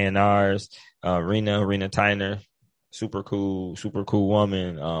of the A&Rs, Rena Tyner, super cool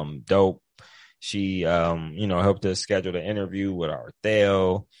woman, dope. She, helped us schedule the interview with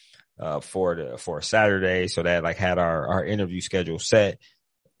Arthel, for Saturday. So that like had our interview schedule set.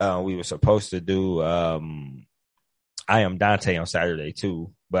 We were supposed to do, I Am Dante on Saturday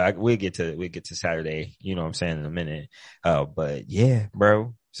too, but we'll get to Saturday, you know what I'm saying, in a minute. But yeah,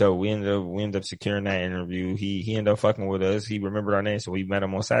 bro. So we ended up securing that interview. He ended up fucking with us. He remembered our name. So we met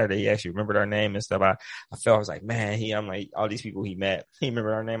him on Saturday. He actually remembered our name and stuff. I was like, man, I'm like, all these people he met, he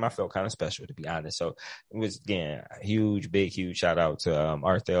remembered our name. I felt kind of special, to be honest. So it was, again, huge shout out to,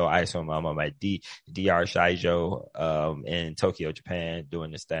 Arthel, ISO, my DR Shaijo, in Tokyo, Japan,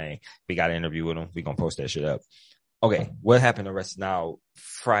 doing this thing. We got an interview with him. We gonna post that shit up. Okay, what happened the rest now?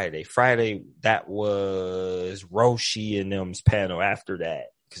 Friday, that was Roshi and them's panel after that.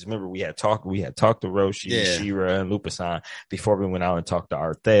 Because remember, we had talked to Roshi, Shira, and Lupasan before we went out and talked to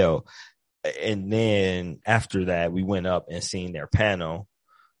Arthel. And then after that, we went up and seen their panel,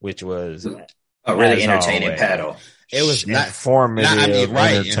 which was a really entertaining panel. It was informative.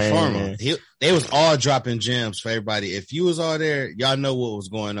 Informative. They was all dropping gems for everybody. If you was all there, y'all know what was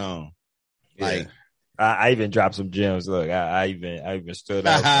going on. Yeah. Like, I even dropped some gems. Look, I even stood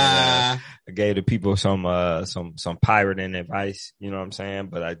up. And, I gave the people some pirating advice. You know what I'm saying?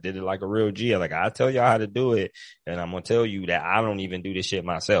 But I did it like a real G. Like, I tell y'all how to do it, and I'm gonna tell you that I don't even do this shit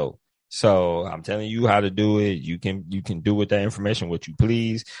myself. So I'm telling you how to do it. You can do with that information what you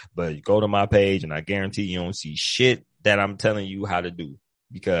please, but you go to my page, and I guarantee you don't see shit that I'm telling you how to do,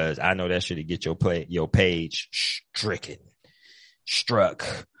 because I know that shit'll get your page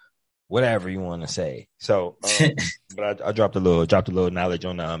struck. Whatever you want to say. So, but I dropped a little knowledge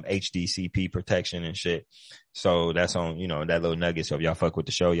on HDCP protection and shit. So that's on, that little nugget. So if y'all fuck with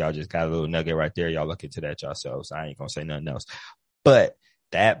the show, y'all just got a little nugget right there. Y'all look into that yourselves. I ain't gonna say nothing else. But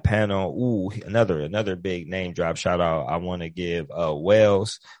that panel, another big name drop shout out. I want to give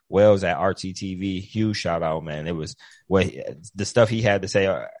Wells at RTTV, huge shout out, man. It was the stuff he had to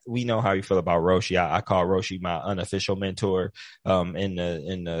say. We know how you feel about Roshi. I call Roshi my unofficial mentor in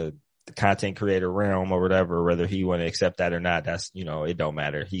the content creator realm or whatever, whether he want to accept that or not, that's, it don't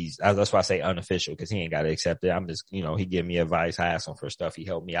matter. That's why I say unofficial, because he ain't got to accept it. I'm just, he give me advice. I ask him for stuff. He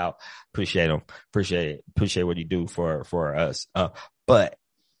helped me out. Appreciate him. Appreciate what he do for us. But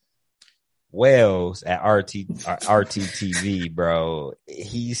Wells at RTTV, bro,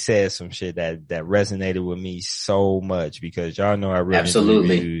 he said some shit that resonated with me so much, because y'all know I really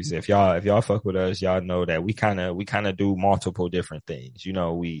absolutely reviews. If y'all fuck with us, y'all know that we kind of do multiple different things.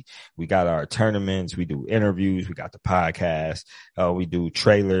 We got our tournaments, we do interviews, we got the podcast, we do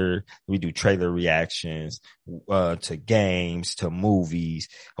trailer reactions to games, to movies,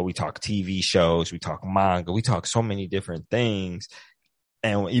 we talk TV shows, we talk manga, we talk so many different things.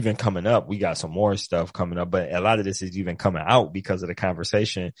 And even coming up, we got some more stuff coming up, but a lot of this is even coming out because of the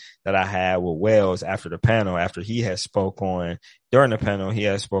conversation that I had with Wells after the panel. After he had spoke on, during the panel, he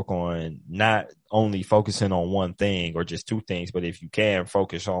had spoke on not only focusing on one thing or just two things, but if you can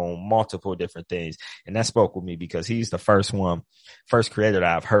focus on multiple different things. And that spoke with me, because he's the first creator that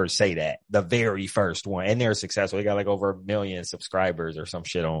I've heard say that, the very first one. And they're successful. They got like over 1 million subscribers or some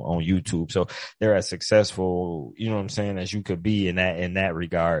shit on YouTube. So they're as successful, you know what I'm saying, as you could be in that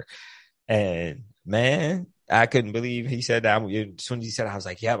regard. And man, I couldn't believe he said that. As soon as he said it, I was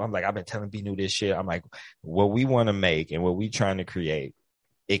like, yeah, I'm like, I've been telling B-New this shit. I'm like, what we want to make and what we trying to create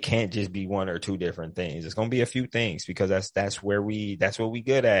it can't just be one or two different things. It's going to be a few things because that's what we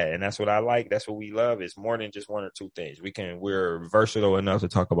good at. And that's what I like. That's what we love. It's more than just one or two things. We're versatile enough to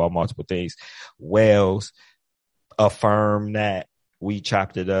talk about multiple things. Wells affirm that. We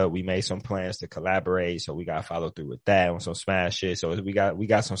chopped it up. We made some plans to collaborate. So we got to follow through with that on some smash shit. So we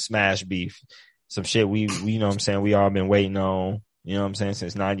got some smash beef, some shit we you know what I'm saying, we all been waiting on, you know what I'm saying,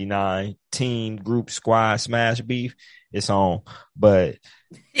 since 99. Team, group, squad, smash beef. It's on. But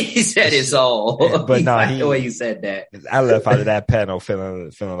he said it's all. But no, the way you said that. I left out of that panel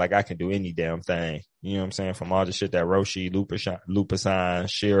feeling like I can do any damn thing. You know what I'm saying? From all the shit that Roshi, Lupasan,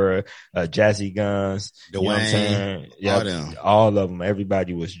 Shira, Jazzy Guns, Dwayne, you know what I'm saying? Yeah, all of them.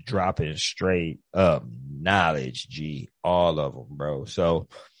 Everybody was dropping straight up knowledge, G. All of them, bro. So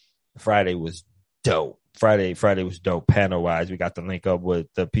Friday was dope. Friday was dope panel wise. We got to link up with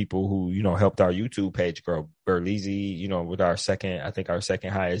the people who, you know, helped our YouTube page grow. Berlizzi, you know, with our second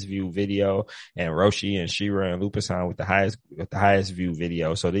highest view video, and Roshi and Shira and Lupasan with the highest view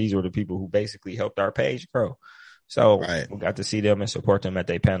video. So these were the people who basically helped our page grow. So we got to see them and support them at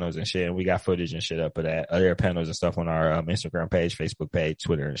their panels and shit. And we got footage and shit up of that, other panels and stuff on our Instagram page, Facebook page,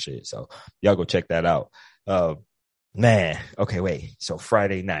 Twitter and shit. So y'all go check that out. Man. Okay, wait. So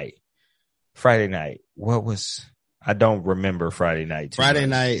Friday night, what was, I don't remember Friday night. Friday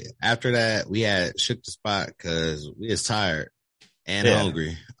night, after that, we had shook the spot because we was tired and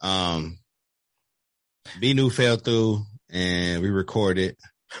hungry. B-New fell through and we recorded.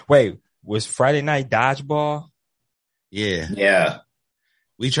 Wait, was Friday night dodgeball? Yeah. Yeah.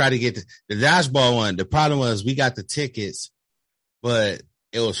 We tried to get the dodgeball one. The problem was we got the tickets, but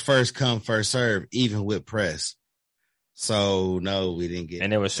it was first come, first serve, even with press. So no, we didn't get.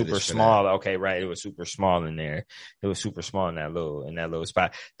 And it was super small. Okay, right. It was super small in there. It was super small in that little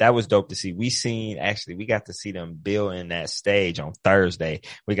spot. That was dope to see. We got to see them build in that stage on Thursday.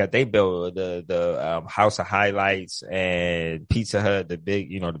 They built the House of Highlights and Pizza Hut, the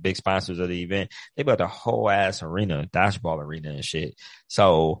big sponsors of the event. They built a whole ass arena, dodgeball arena and shit.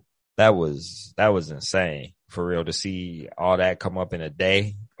 So that was insane for real to see all that come up in a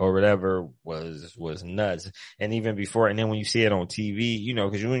day or whatever was nuts. And even before, and then when you see it on TV, you know,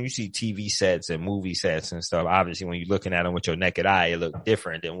 because when you see TV sets and movie sets and stuff, obviously when you're looking at them with your naked eye, it look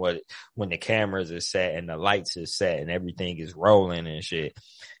different than when the cameras is set and the lights is set and everything is rolling and shit.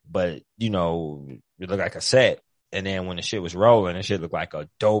 But you know, it looked like a set. And then when the shit was rolling, the shit looked like a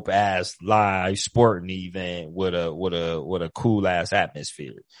dope ass live sporting event with a cool ass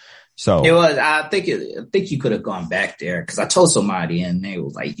atmosphere. So it was. I think you could have gone back there because I told somebody and they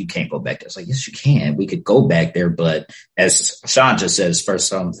was like, "You can't go back there." It's like, yes, you can. We could go back there, but as Sean just says, first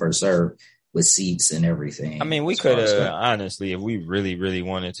come, first serve with seats and everything. I mean, we could have honestly, if we really, really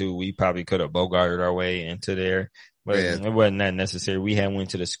wanted to, we probably could have bogarted our way into there. But it wasn't that necessary. We had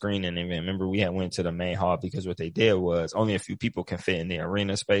went to the screening event. Remember, we had went to the main hall because what they did was only a few people can fit in the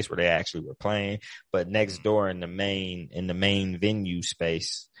arena space where they actually were playing. But next door in the main venue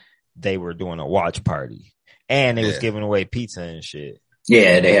space, they were doing a watch party, and they was giving away pizza and shit.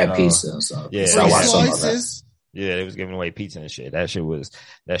 Yeah, they had pizza. So yeah, so I watched some of that. Yeah, they was giving away pizza and shit. That shit was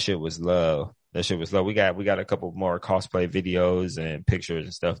love. That shit was love. We got a couple more cosplay videos and pictures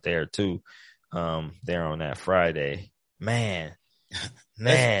and stuff there too. There on that Friday, man.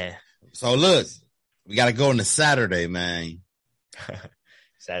 So look, we got to go into Saturday, man.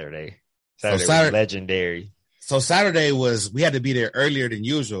 Saturday was legendary. So Saturday we had to be there earlier than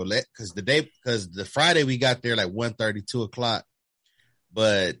usual because the Friday we got there like 1:30, 2 o'clock.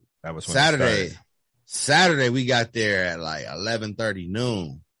 But that was Saturday we got there at like 11:30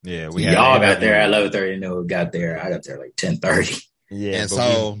 noon. Yeah, y'all got there at 11:30 noon. I got there like 10:30. Yeah, and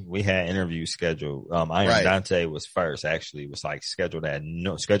so we had interviews scheduled. Iron Dante was first. Actually, it was like scheduled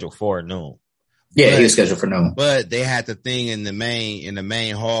for noon. Yeah, he was scheduled for noon. But they had the thing in the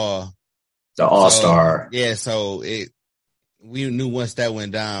main hall. The All-Star. Yeah, so we knew once that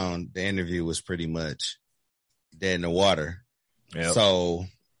went down, the interview was pretty much dead in the water. Yep. So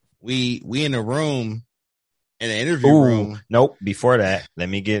we in the room, in the interview room. Nope. Before that, let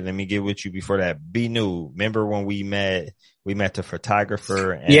me get with you before that. Be new. Remember when we met the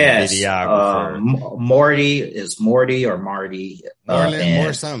photographer and the videographer. Morty or Marty.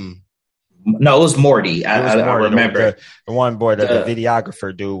 Or something. No, it was Morty. I remember. The one boy that the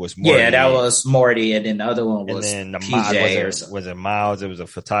videographer dude was Morty. Yeah, that was Morty, and then the other one was PJ. Was it Miles? It was a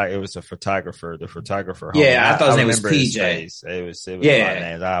photographer. The photographer. Yeah, I thought his name was PJ. It was my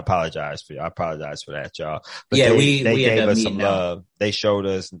name. I apologize for that, y'all. But yeah, they gave us some love. they showed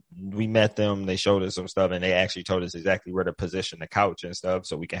us, we met them, they showed us some stuff, and they actually told us exactly where to position the couch and stuff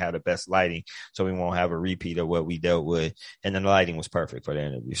so we can have the best lighting, so we won't have a repeat of what we dealt with. And then the lighting was perfect for the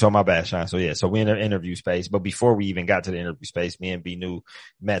interview. So my bad, Sean. So yeah, so we're in the interview space. But before we even got to the interview space, me and B-New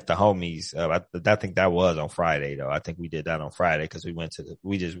met the homies. I think that was on Friday, though. I think we did that on Friday because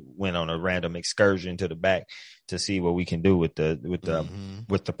we just went on a random excursion to the back to see what we can do with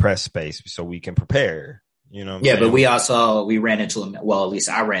the press space so we can prepare. You know what I'm saying? But we ran into him. Well, at least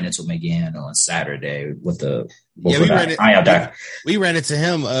I ran into him again on Saturday with we ran into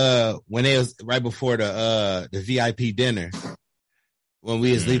him when it was right before the VIP dinner when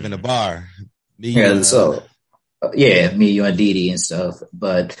we was leaving the bar. Me, you and Didi and stuff.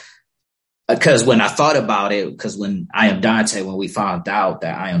 But because when I thought about it, because when we found out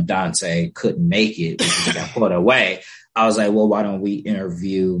that I Am Dante couldn't make it because he got put away, I was like, well, why don't we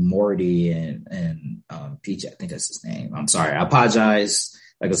interview Morty and PJ? I think that's his name. I'm sorry. I apologize.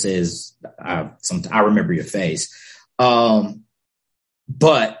 Like I said, I remember your face. But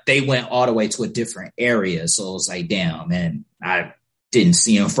they went all the way to a different area. So it was like, damn, man, I didn't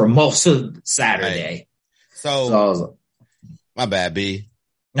see him for most of Saturday. Right. So I was like, my bad, B.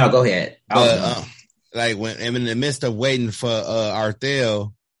 No, go ahead. Like when in the midst of waiting for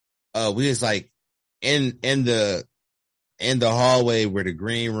Arthel, we was like in the hallway where the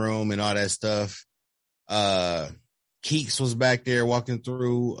green room and all that stuff. Keeks was back there walking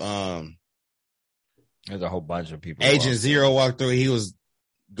through. There's a whole bunch of people. Agent Zero walked through. He was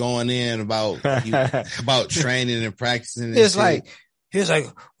going in about training and practicing. He was like,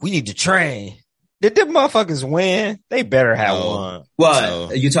 we need to train. Did them motherfuckers win? They better have won.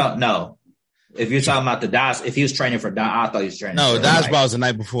 What? No. If you're talking about the Dodge, if he was training for Dodge, I thought he was training. No, Dodgeball was the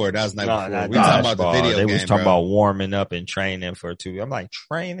night before. That was the night before. We talking about the video game, They was talking about warming up and training for 2. I'm like,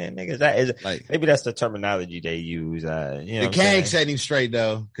 training, niggas. That is like, maybe that's the terminology they use. The Kang set him straight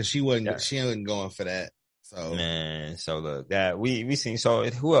though, because she wasn't going for that. So man, so look, that we seen. So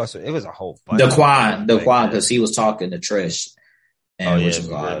who else? It was a whole bunch. Daquan, because he was talking to Trish. And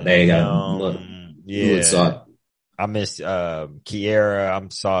there you go. Yeah. I missed Kiera. I'm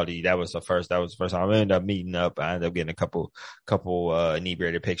salty. That was the first time. I ended up meeting up. I ended up getting a couple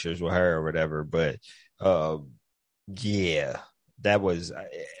inebriated pictures with her or whatever. But yeah, that was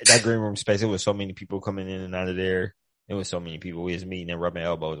that green room space. It was so many people coming in and out of there. It was so many people. We was meeting and rubbing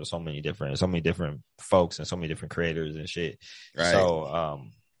elbows with so many different folks and so many different creators and shit. Right. So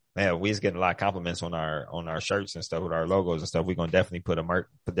man, we was getting a lot of compliments on our shirts and stuff with our logos and stuff. We're gonna definitely put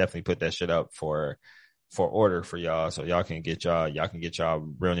that shit up for order for y'all, so y'all can get y'all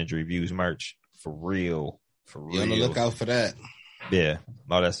Real Ninja Reviews merch for real. Be on the lookout for that. Yeah,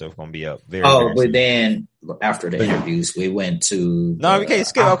 all that stuff gonna be up. Very but then after the interviews, we went to. No, we can't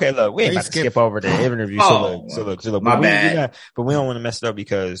skip. Okay, look, we ain't about to skip over the interview. So look. My bad. But we don't want to mess it up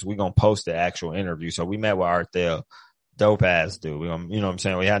because we're gonna post the actual interview. So we met with Arthel. Dope ass dude. We gonna, you know what I'm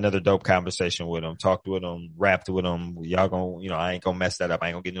saying? We had another dope conversation with him, talked with him, rapped with him. Y'all gonna, I ain't gonna mess that up. I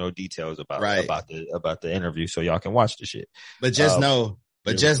ain't gonna get no details about the interview, so y'all can watch the shit. But just know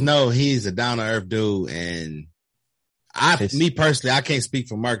he's a down to earth dude, and me personally, I can't speak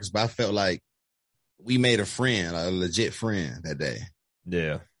for Marcus, but I felt like we made a friend, a legit friend that day.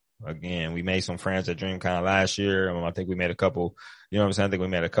 Yeah. Again, we made some friends at DreamCon last year. I think we made a couple. You know what I'm saying? I think we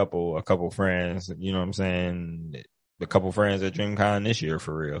made a couple friends. You know what I'm saying? A couple friends at DreamCon this year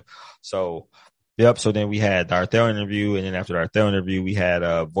for real. So, yep. So then we had the Arthel interview, and then after the Arthel interview, we had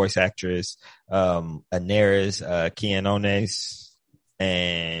voice actress Anaris Quiñones,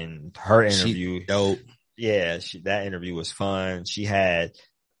 and her interview. Dope. Yeah, that interview was fun. She had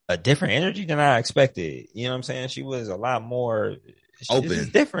a different energy than I expected. You know what I'm saying? She was a lot more open,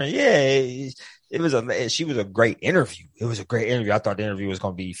 different. Yeah, she was a great interview. It was a great interview. I thought the interview was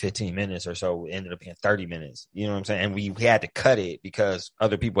going to be 15 minutes or so. It ended up being 30 minutes. You know what I'm saying? And we had to cut it because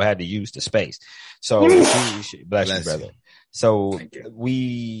other people had to use the space. So bless you, brother. So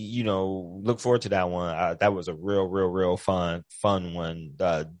we, look forward to that one. That was a real fun one.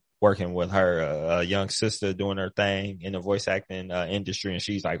 Working with her, a young sister doing her thing in the voice acting industry, and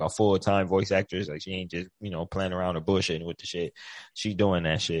she's like a full-time voice actress. Like she ain't just playing around the bush and with the shit. She doing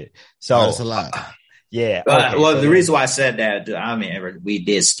that shit. So that's a lot. Yeah. The reason why I said that, we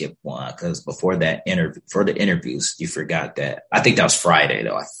did skip one because before that interview, for the interviews, you forgot that. I think that was Friday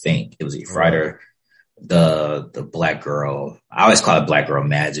though. I think it was Friday. Right. The black girl. I always call it Black Girl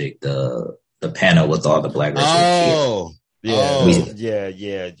Magic. The panel with all the black girls. Oh.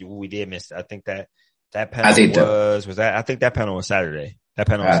 Yeah, we did miss it. I think that panel I think that panel was Saturday. That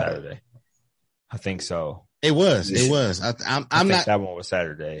panel was Saturday. I think so. It was. I'm not. That one was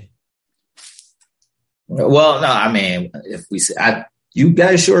Saturday. Well, no, if we say You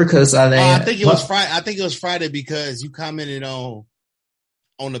got sure? Because I think it was Friday. I think it was Friday because you commented on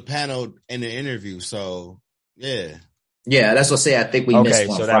the panel in the interview. So yeah. Yeah, that's what I say. I think we missed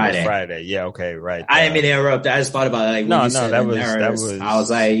one so Friday. That was Friday. Yeah, okay, right. I didn't mean to interrupt. I just thought about it. Like, no, that was. I was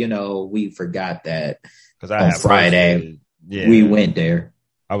like, we forgot that on Friday we went there.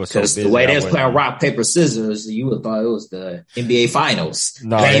 I was so busy. The way they was playing rock paper scissors, you would thought it was the NBA Finals.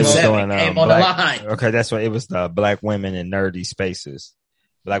 No, Game it was 7 came on the line. Okay, that's what it was. The Black Women in Nerdy Spaces.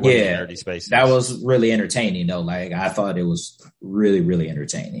 Black Women in Nerdy Spaces. That was really entertaining though. Like I thought it was really, really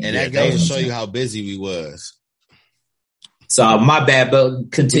entertaining. And that goes to show you how busy we was. So my bad,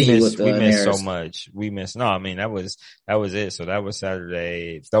 but continue with the we missed so much. We missed. No, I mean that was it. So that was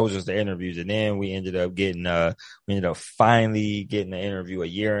Saturday. Those was the interviews, and then we ended up finally getting the interview a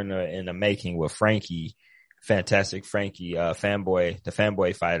year in the making with Frankie. Fantastic Frankie, the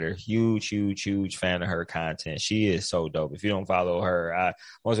fanboy fighter. Huge fan of her content. She is so dope. If you don't follow her,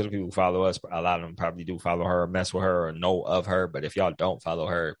 most of the people who follow us, a lot of them probably do follow her, mess with her, or know of her. But if y'all don't follow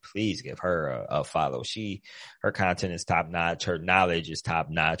her, please give her a follow. Her content is top notch. Her knowledge is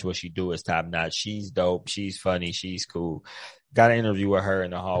top notch. What she do is top notch. She's dope. She's funny. She's cool. Got an interview with her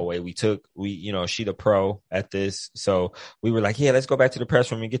in the hallway. She the pro at this. So we were like, yeah, let's go back to the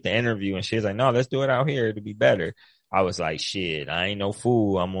press room and get the interview. And she was like, no, let's do it out here. It'll be better. I was like, shit, I ain't no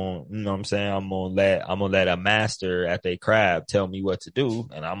fool. I'm gonna, you know what I'm saying? I'm gonna let a master at their craft tell me what to do,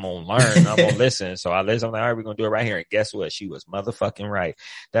 and I'm gonna learn. I'm gonna listen. So I listened. I'm like, all right, we're gonna do it right here. And guess what? She was motherfucking right.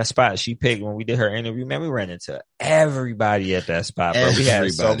 That spot she picked when we did her interview, man, we ran into everybody at that spot, bro. We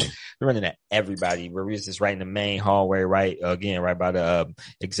ran into everybody. We was just right in the main hallway, right by the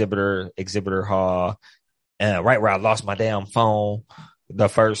exhibitor hall, and right where I lost my damn phone the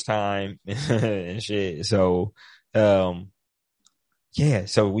first time and shit. So. So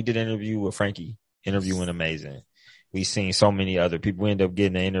we did an interview with Frankie. Interview went amazing. We seen so many other people. We ended up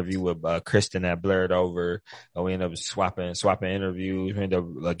getting an interview with Kristen that blurred over. We ended up swapping interviews. We ended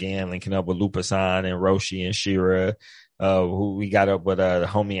up again linking up with Lupasan and Roshi and Shira. Who we got up with the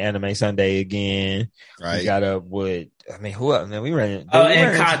homie Anime Sunday again. Right. We got up with who else? Man, we ran.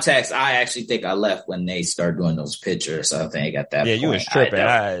 In context, I actually think I left when they started doing those pictures. So I think at that point, you was tripping.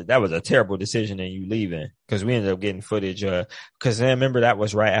 That was a terrible decision in you leaving because we ended up getting footage. Because then remember that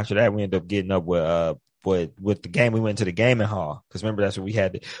was right after that we ended up getting up with the game. We went to the gaming hall because remember that's what we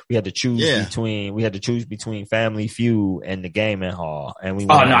had to choose between. We had to choose between Family Feud and the gaming hall. And we.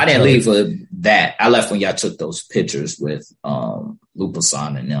 Oh no, I didn't leave for that. I left when y'all took those pictures with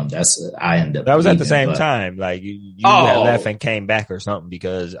Lupasan and them. I ended up. That was at the same time. Like you had left and came back or something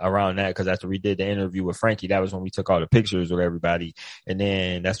because around that because after we did the interview with Frankie, that was when we took all the pictures with everybody, and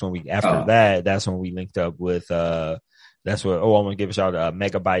then that's when that's when we linked up with. That's what. I want to give a shout out to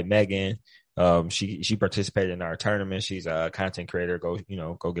Megabyte Megan. She participated in our tournament. She's a content creator. Go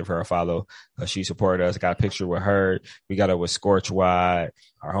give her a follow. She supported us. Got a picture with her. We got her with Scorch Wide,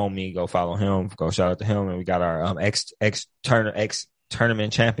 our homie. Go follow him. Go shout out to him. And we got our ex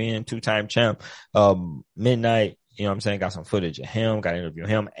tournament champion, 2-time champ, Midnight. You know what I'm saying? Got some footage of him. Got to interview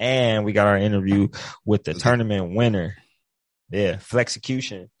him, and we got our interview with the tournament winner. Yeah,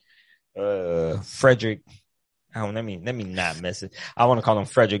 Flexecution, Frederick. Let me not mess it. I want to call him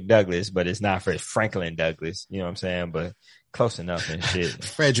Frederick Douglass, but it's not Franklin Douglass. You know what I'm saying? But close enough and shit.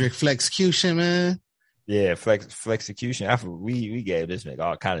 Frederick Flexecution, man. Yeah, Flexecution. We gave this nigga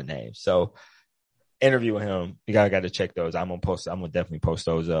all kind of names. So interview with him. You got to check those. I'm gonna definitely post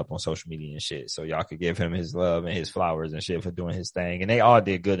those up on social media and shit. So y'all could give him his love and his flowers and shit for doing his thing. And they all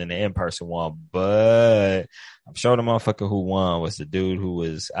did good in the in-person one, but I'm sure the motherfucker who won was the dude who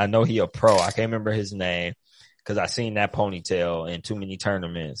was. I know he a pro. I can't remember his name. Cause I seen that ponytail in too many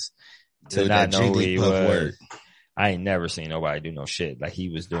tournaments to not know who he was. I ain't never seen nobody do no shit like he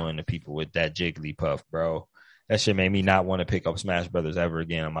was doing to people with that Jigglypuff, bro. That shit made me not want to pick up Smash Brothers ever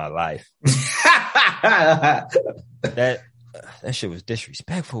again in my life. That shit was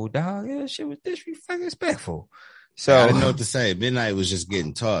disrespectful, dog. Yeah, that shit was disrespectful. So I didn't know what to say. Midnight was just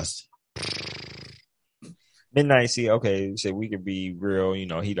getting tossed. Midnight, so we could be real, he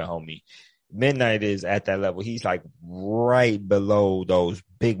the homie. Midnight is at that level. He's like right below those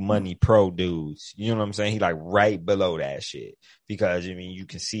big money pro dudes. You know what I'm saying? He's like right below that shit because you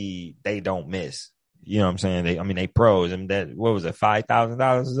can see they don't miss. You know what I'm saying? They pros. That what was it?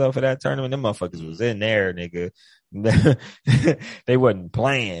 $5,000 was up for that tournament. Them motherfuckers was in there, nigga. They wasn't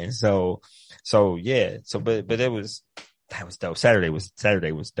playing. So yeah. But that was dope. Saturday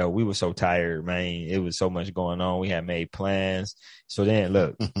was dope. We were so tired, man. It was so much going on. We had made plans. So then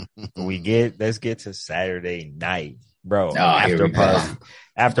look, let's get to Saturday night, bro. After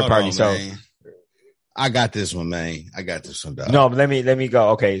party. Man. I got this one, man. I got this one, dog. No, but let me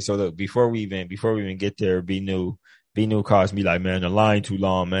go. Okay, so look, before we even get there, Be New calls me like, man, the line too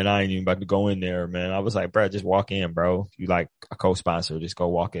long, man. I ain't even about to go in there, man. I was like, bro, just walk in, bro. If you like a co-sponsor, just go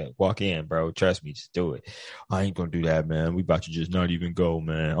walk in, bro. Trust me, just do it. I ain't gonna do that, man. We about to just not even go,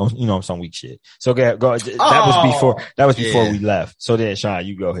 man. You know, some weak shit. So go. That was before we left. So then, Sean,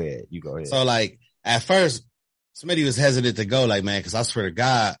 you go ahead. So like at first, somebody was hesitant to go, like, man, because I swear to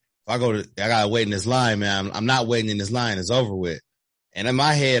God, if I gotta wait in this line, man. I'm not waiting in this line. It's over with. And in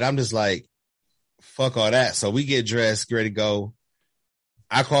my head, I'm just like, fuck all that. So we get dressed, get ready to go.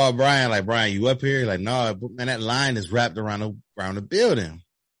 I call Brian, like, Brian, you up here? Like, no, man, that line is wrapped around the building.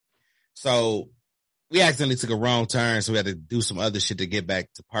 So we accidentally took a wrong turn, so we had to do some other shit to get back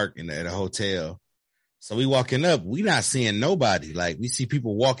to park at a hotel. So we walking up, we not seeing nobody. Like, we see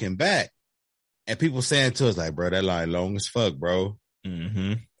people walking back, and people saying to us, like, bro, that line long as fuck, bro.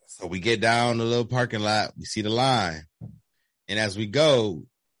 Mm-hmm. So we get down the little parking lot, we see the line. And as we go,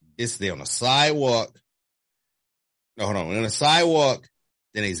 they're on a sidewalk. No, hold on. We're on a sidewalk.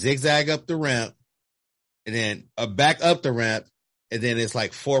 Then they zigzag up the ramp, and then back up the ramp, and then it's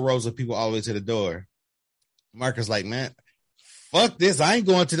like 4 rows of people all the way to the door. Marcus like, man, fuck this. I ain't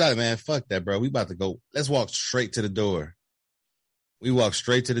going to that, man. Fuck that, bro. We about to go. Let's walk straight to the door. We walk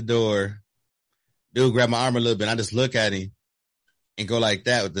straight to the door. Dude grab my arm a little bit. I just look at him and go like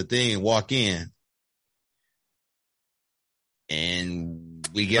that with the thing and walk in. And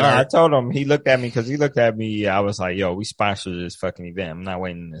we get I told him, he looked at me. I was like, yo, we sponsored this fucking event. I'm not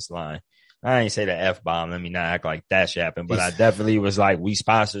waiting in this line. I ain't say the F-bomb. Let me not act like that shit happened, but I definitely was like, we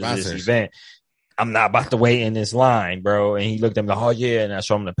sponsored this event. I'm not about to wait in this line, bro. And he looked at me like, oh yeah. And I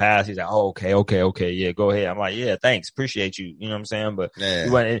showed him the pass. He's like, oh, okay. Yeah, go ahead. I'm like, yeah, thanks. Appreciate you. You know what I'm saying? But yeah.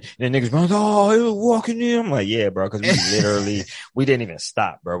 we went, and the niggas were like, oh, he was walking in. I'm like, yeah, bro. Cause we didn't even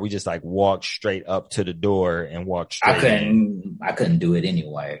stop, bro. We just like walked straight up to the door and walked straight in. I couldn't do it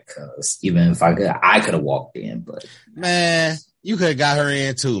anyway. Cause even if I could have walked in, but man, you could have got her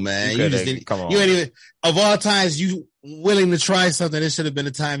in too, man. You just didn't, come on. You ain't even, of all times you willing to try something, this should have been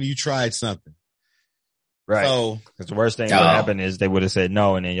the time you tried something. Right. So, because the worst thing that happened is they would have said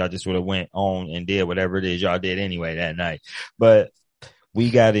no, and then y'all just would have went on and did whatever it is y'all did anyway that night. But we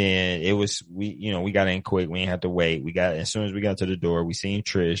got in. We got in quick. We didn't have to wait. As soon as we got to the door, we seen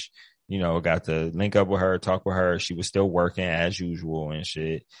Trish. Got to link up with her, talk with her. She was still working as usual and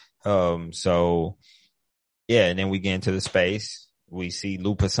shit. So yeah, and then we get into the space. We see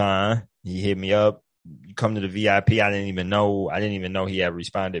Lou Passan. He hit me up. You come to the VIP. I didn't even know he had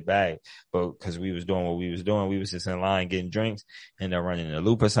responded back, but because we was doing what we was doing, we was just in line getting drinks, and they're running the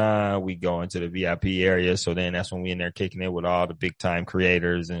Lupa sign. We go into the VIP area. So then that's when we in there kicking it with all the big time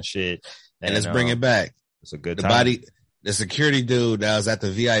creators and shit. And let's bring it back. It's a good time. The security dude that was at the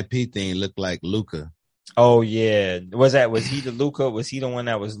VIP thing looked like Luca. Oh yeah. Was he the Luca? Was he the one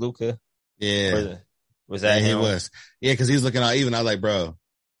that was Luca? Yeah. Was that him? He was. Yeah. Cause he was looking all even. I was like, bro.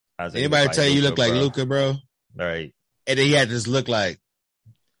 Anybody tell you look like Luca, bro? Right. And then he had to just look like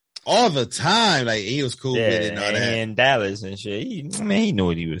all the time. Like he was cool with it and all that. And Dallas and shit. He knew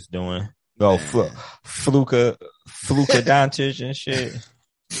what he was doing. Oh, Fluka Doncic and shit.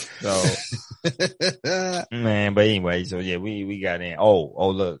 So, man, but anyway, so yeah, we got in.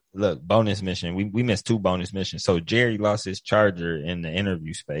 Oh, look, bonus mission. We missed 2 bonus missions. So Jerry lost his charger in the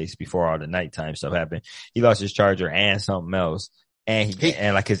interview space before all the nighttime stuff happened. He lost his charger and something else. And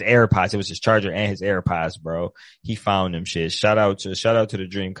and like his AirPods, it was his charger and his AirPods, bro. He found them shit. Shout out to the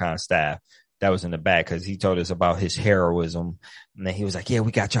DreamCon staff that was in the back, because he told us about his heroism. And then he was like, yeah,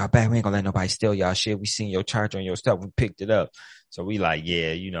 we got y'all back. We ain't gonna let nobody steal y'all shit. We seen your charger and your stuff. We picked it up. So we like,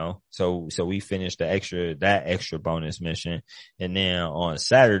 yeah, so we finished that extra bonus mission. And then on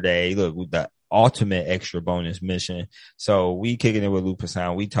Saturday, look, the ultimate extra bonus mission. So we kicking it with Lupa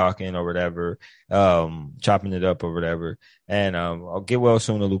Sound. We talking or whatever, chopping it up or whatever. And, I'll get well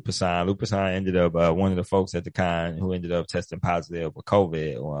soon to Lupa Sound. Lupa Sound ended up, one of the folks at the con who ended up testing positive with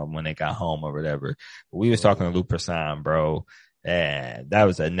COVID when they got home or whatever. But we was talking to Lupa Sound, bro. And that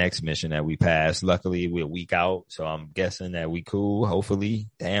was the next mission that we passed. Luckily, we're a week out, so I'm guessing that we cool. Hopefully,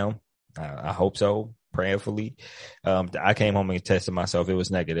 damn, I hope so. Prayerfully, I came home and tested myself. It was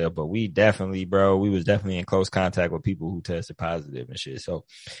negative, but we was definitely in close contact with people who tested positive and shit. So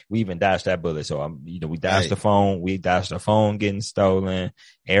we even dodged that bullet. So we dodged the phone. We dodged the phone getting stolen,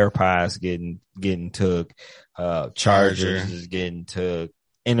 AirPods getting took, chargers getting took,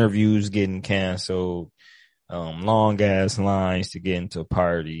 interviews getting canceled. Long ass lines to get into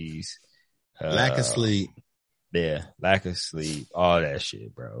parties. Lack of sleep. Yeah, lack of sleep. All that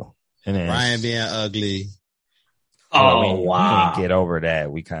shit, bro. And then Brian being ugly. Wow. We didn't get over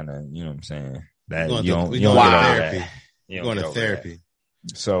that. We kind of, you know what I'm saying? That we you don't going get to over therapy. that. You Going don't to get over therapy.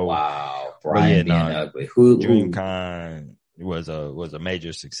 that. So wow, Brian being ugly. DreamCon was a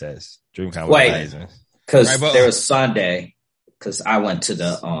major success. DreamCon was amazing. Because there was Sunday. Because I went to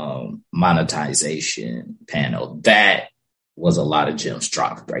the monetization panel. That was a lot of gems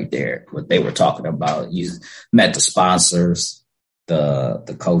dropped right there. What they were talking about. You met the sponsors,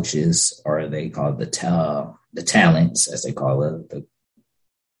 the coaches, or they call it the talents, as they call it, the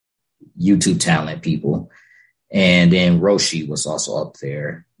YouTube talent people. And then Roshi was also up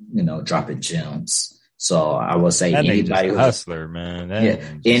there, dropping gems. So I would say that anybody who's hustler, man.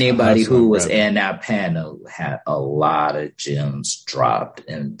 Anybody who was in that panel had a lot of gems dropped,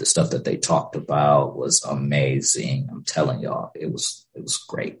 and the stuff that they talked about was amazing. I'm telling y'all, it was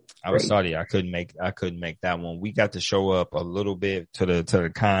great. I was sorry I couldn't make that one. We got to show up a little bit to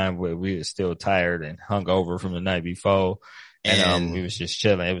the con where we were still tired and hungover from the night before. And we was just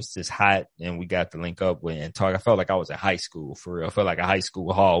chilling. It was just hot, and we got to link up with and talk. I felt like I was in high school for real. I felt like a high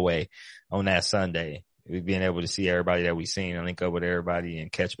school hallway on that Sunday. We being able to see everybody that we seen and link up with everybody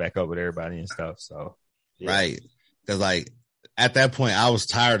and catch back up with everybody and stuff. So, yeah. Right. Cause like at that point I was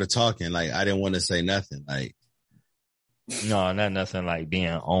tired of talking. Like I didn't want to say nothing. Like, no, not nothing like being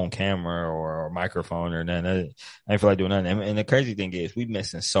on camera or microphone or nothing. I didn't feel like doing nothing. And the crazy thing is we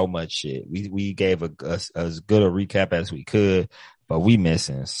missing so much shit. We gave as good a recap as we could, but we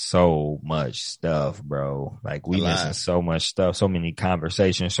missing so much stuff, bro. Like we missing so much stuff, so many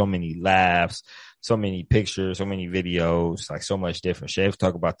conversations, so many laughs, so many pictures, so many videos, like so much different shit.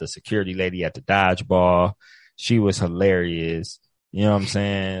 Talk about the security lady at the dodgeball. She was hilarious. You know what I'm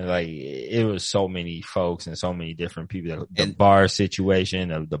saying? Like it was so many folks and so many different people. The bar situation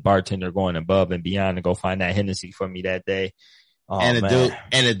of the bartender going above and beyond to go find that Hennessy for me that day. Oh, and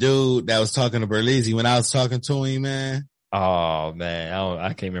the dude that was talking to Berlizzi when I was talking to him, man. Oh man,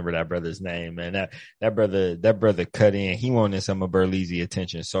 I can't remember that brother's name, man. That brother cut in. He wanted some of Berlizzi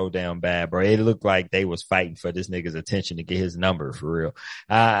attention so damn bad, bro. It looked like they was fighting for this nigga's attention to get his number for real.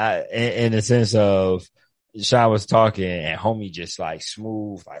 In the sense of Sean was talking and homie just like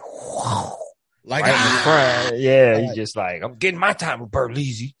smooth, like whoa, like right in front. Yeah, he just like, I'm getting my time with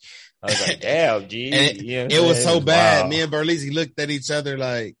Berlizzi. I was like, damn, G. It was so bad. Wow. Me and Berlizzi looked at each other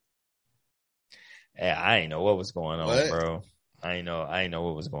like. Yeah, I ain't know what was going on, bro. I ain't know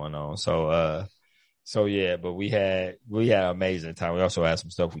what was going on. So yeah, but we had an amazing time. We also had some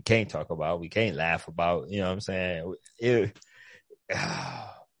stuff we can't talk about, we can't laugh about. You know what I'm saying?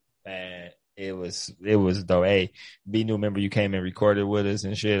 Man, it was though. Hey, B New, remember you came and recorded with us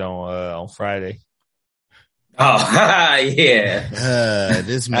and shit on Friday. Oh yeah.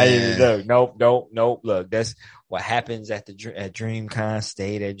 This man. Nope. Look, that's what happens at DreamCon.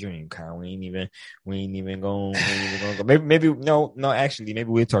 Stayed at DreamCon. We ain't even gonna go. Maybe no. Actually, maybe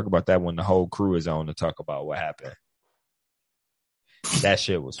we'll talk about that when the whole crew is on to talk about what happened. That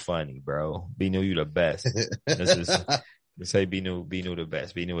shit was funny, bro. B New, you the best. Let's say B New the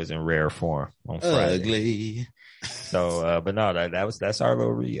best. B New is in rare form on Friday. Ugly. So, but no, that's our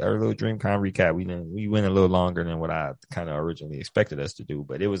little DreamCon recap. We went a little longer than what I kind of originally expected us to do,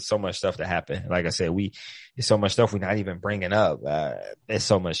 but it was so much stuff that happened. Like I said, it's so much stuff we're not even bringing up. There's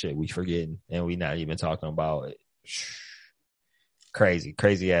so much shit we forgetting and we not even talking about it.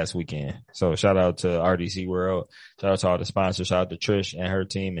 Crazy ass weekend. So shout out to RDC World. Shout out to all the sponsors. Shout out to Trish and her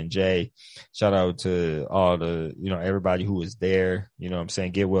team and Jay. Shout out to all the, everybody who was there. You know what I'm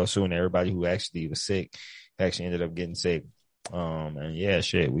saying? Get well soon. Everybody who actually was sick, actually ended up getting sick. And yeah,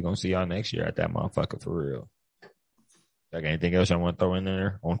 shit, we're going to see y'all next year at that motherfucker for real. Like anything else I want to throw in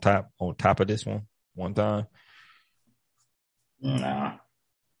there on top of this one time? Nah.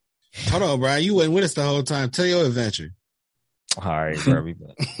 Hold on, Brian. You wasn't with us the whole time. Tell your adventure. All right, bro.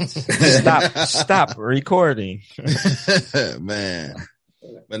 Stop recording. Man.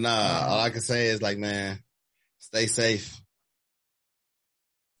 But nah, all I can say is like, man, stay safe.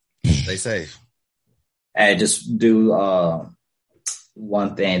 Stay safe. Hey, just do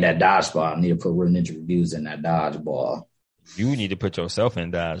one thing, that dodgeball. I need to put Real Ninja Reviews in that dodgeball. You need to put yourself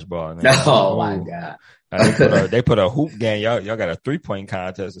in dodgeball. Man. Oh my God. They put a hoop game. Y'all got a 3-point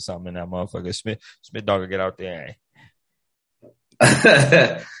contest or something in that motherfucker. Smith Dog will get out there.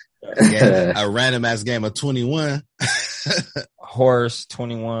 A random ass game of 21. Horse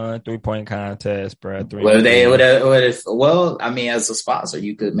 21 3-point contest, bro. Well, I mean, as a sponsor,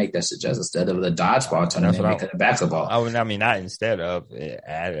 you could make that suggestion instead of the dodgeball tournament, make it a basketball. I mean, not instead of,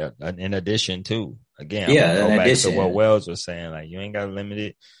 in addition to. Again, yeah, go back to what Wells was saying. Like, you ain't got to limit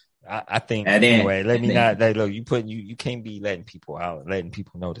it I think And then- anyway. Let me and not. Like, look, you can't be letting people out, letting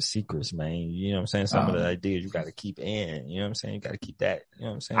people know the secrets, man. You know what I'm saying? Some of the ideas you got to keep in. You know what I'm saying? You got to keep that. You know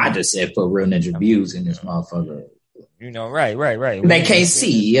what I'm saying? I just said put Real Ninja Views in this motherfucker. You know, right. They can't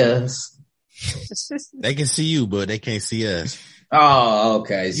see us. They can see you, but they can't see us. Oh,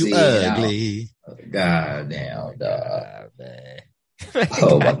 okay. You See, ugly. God damn, dog. God, man.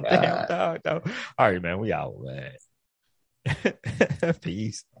 Oh my God damn, God. dog. All right, man. We out, man. Peace.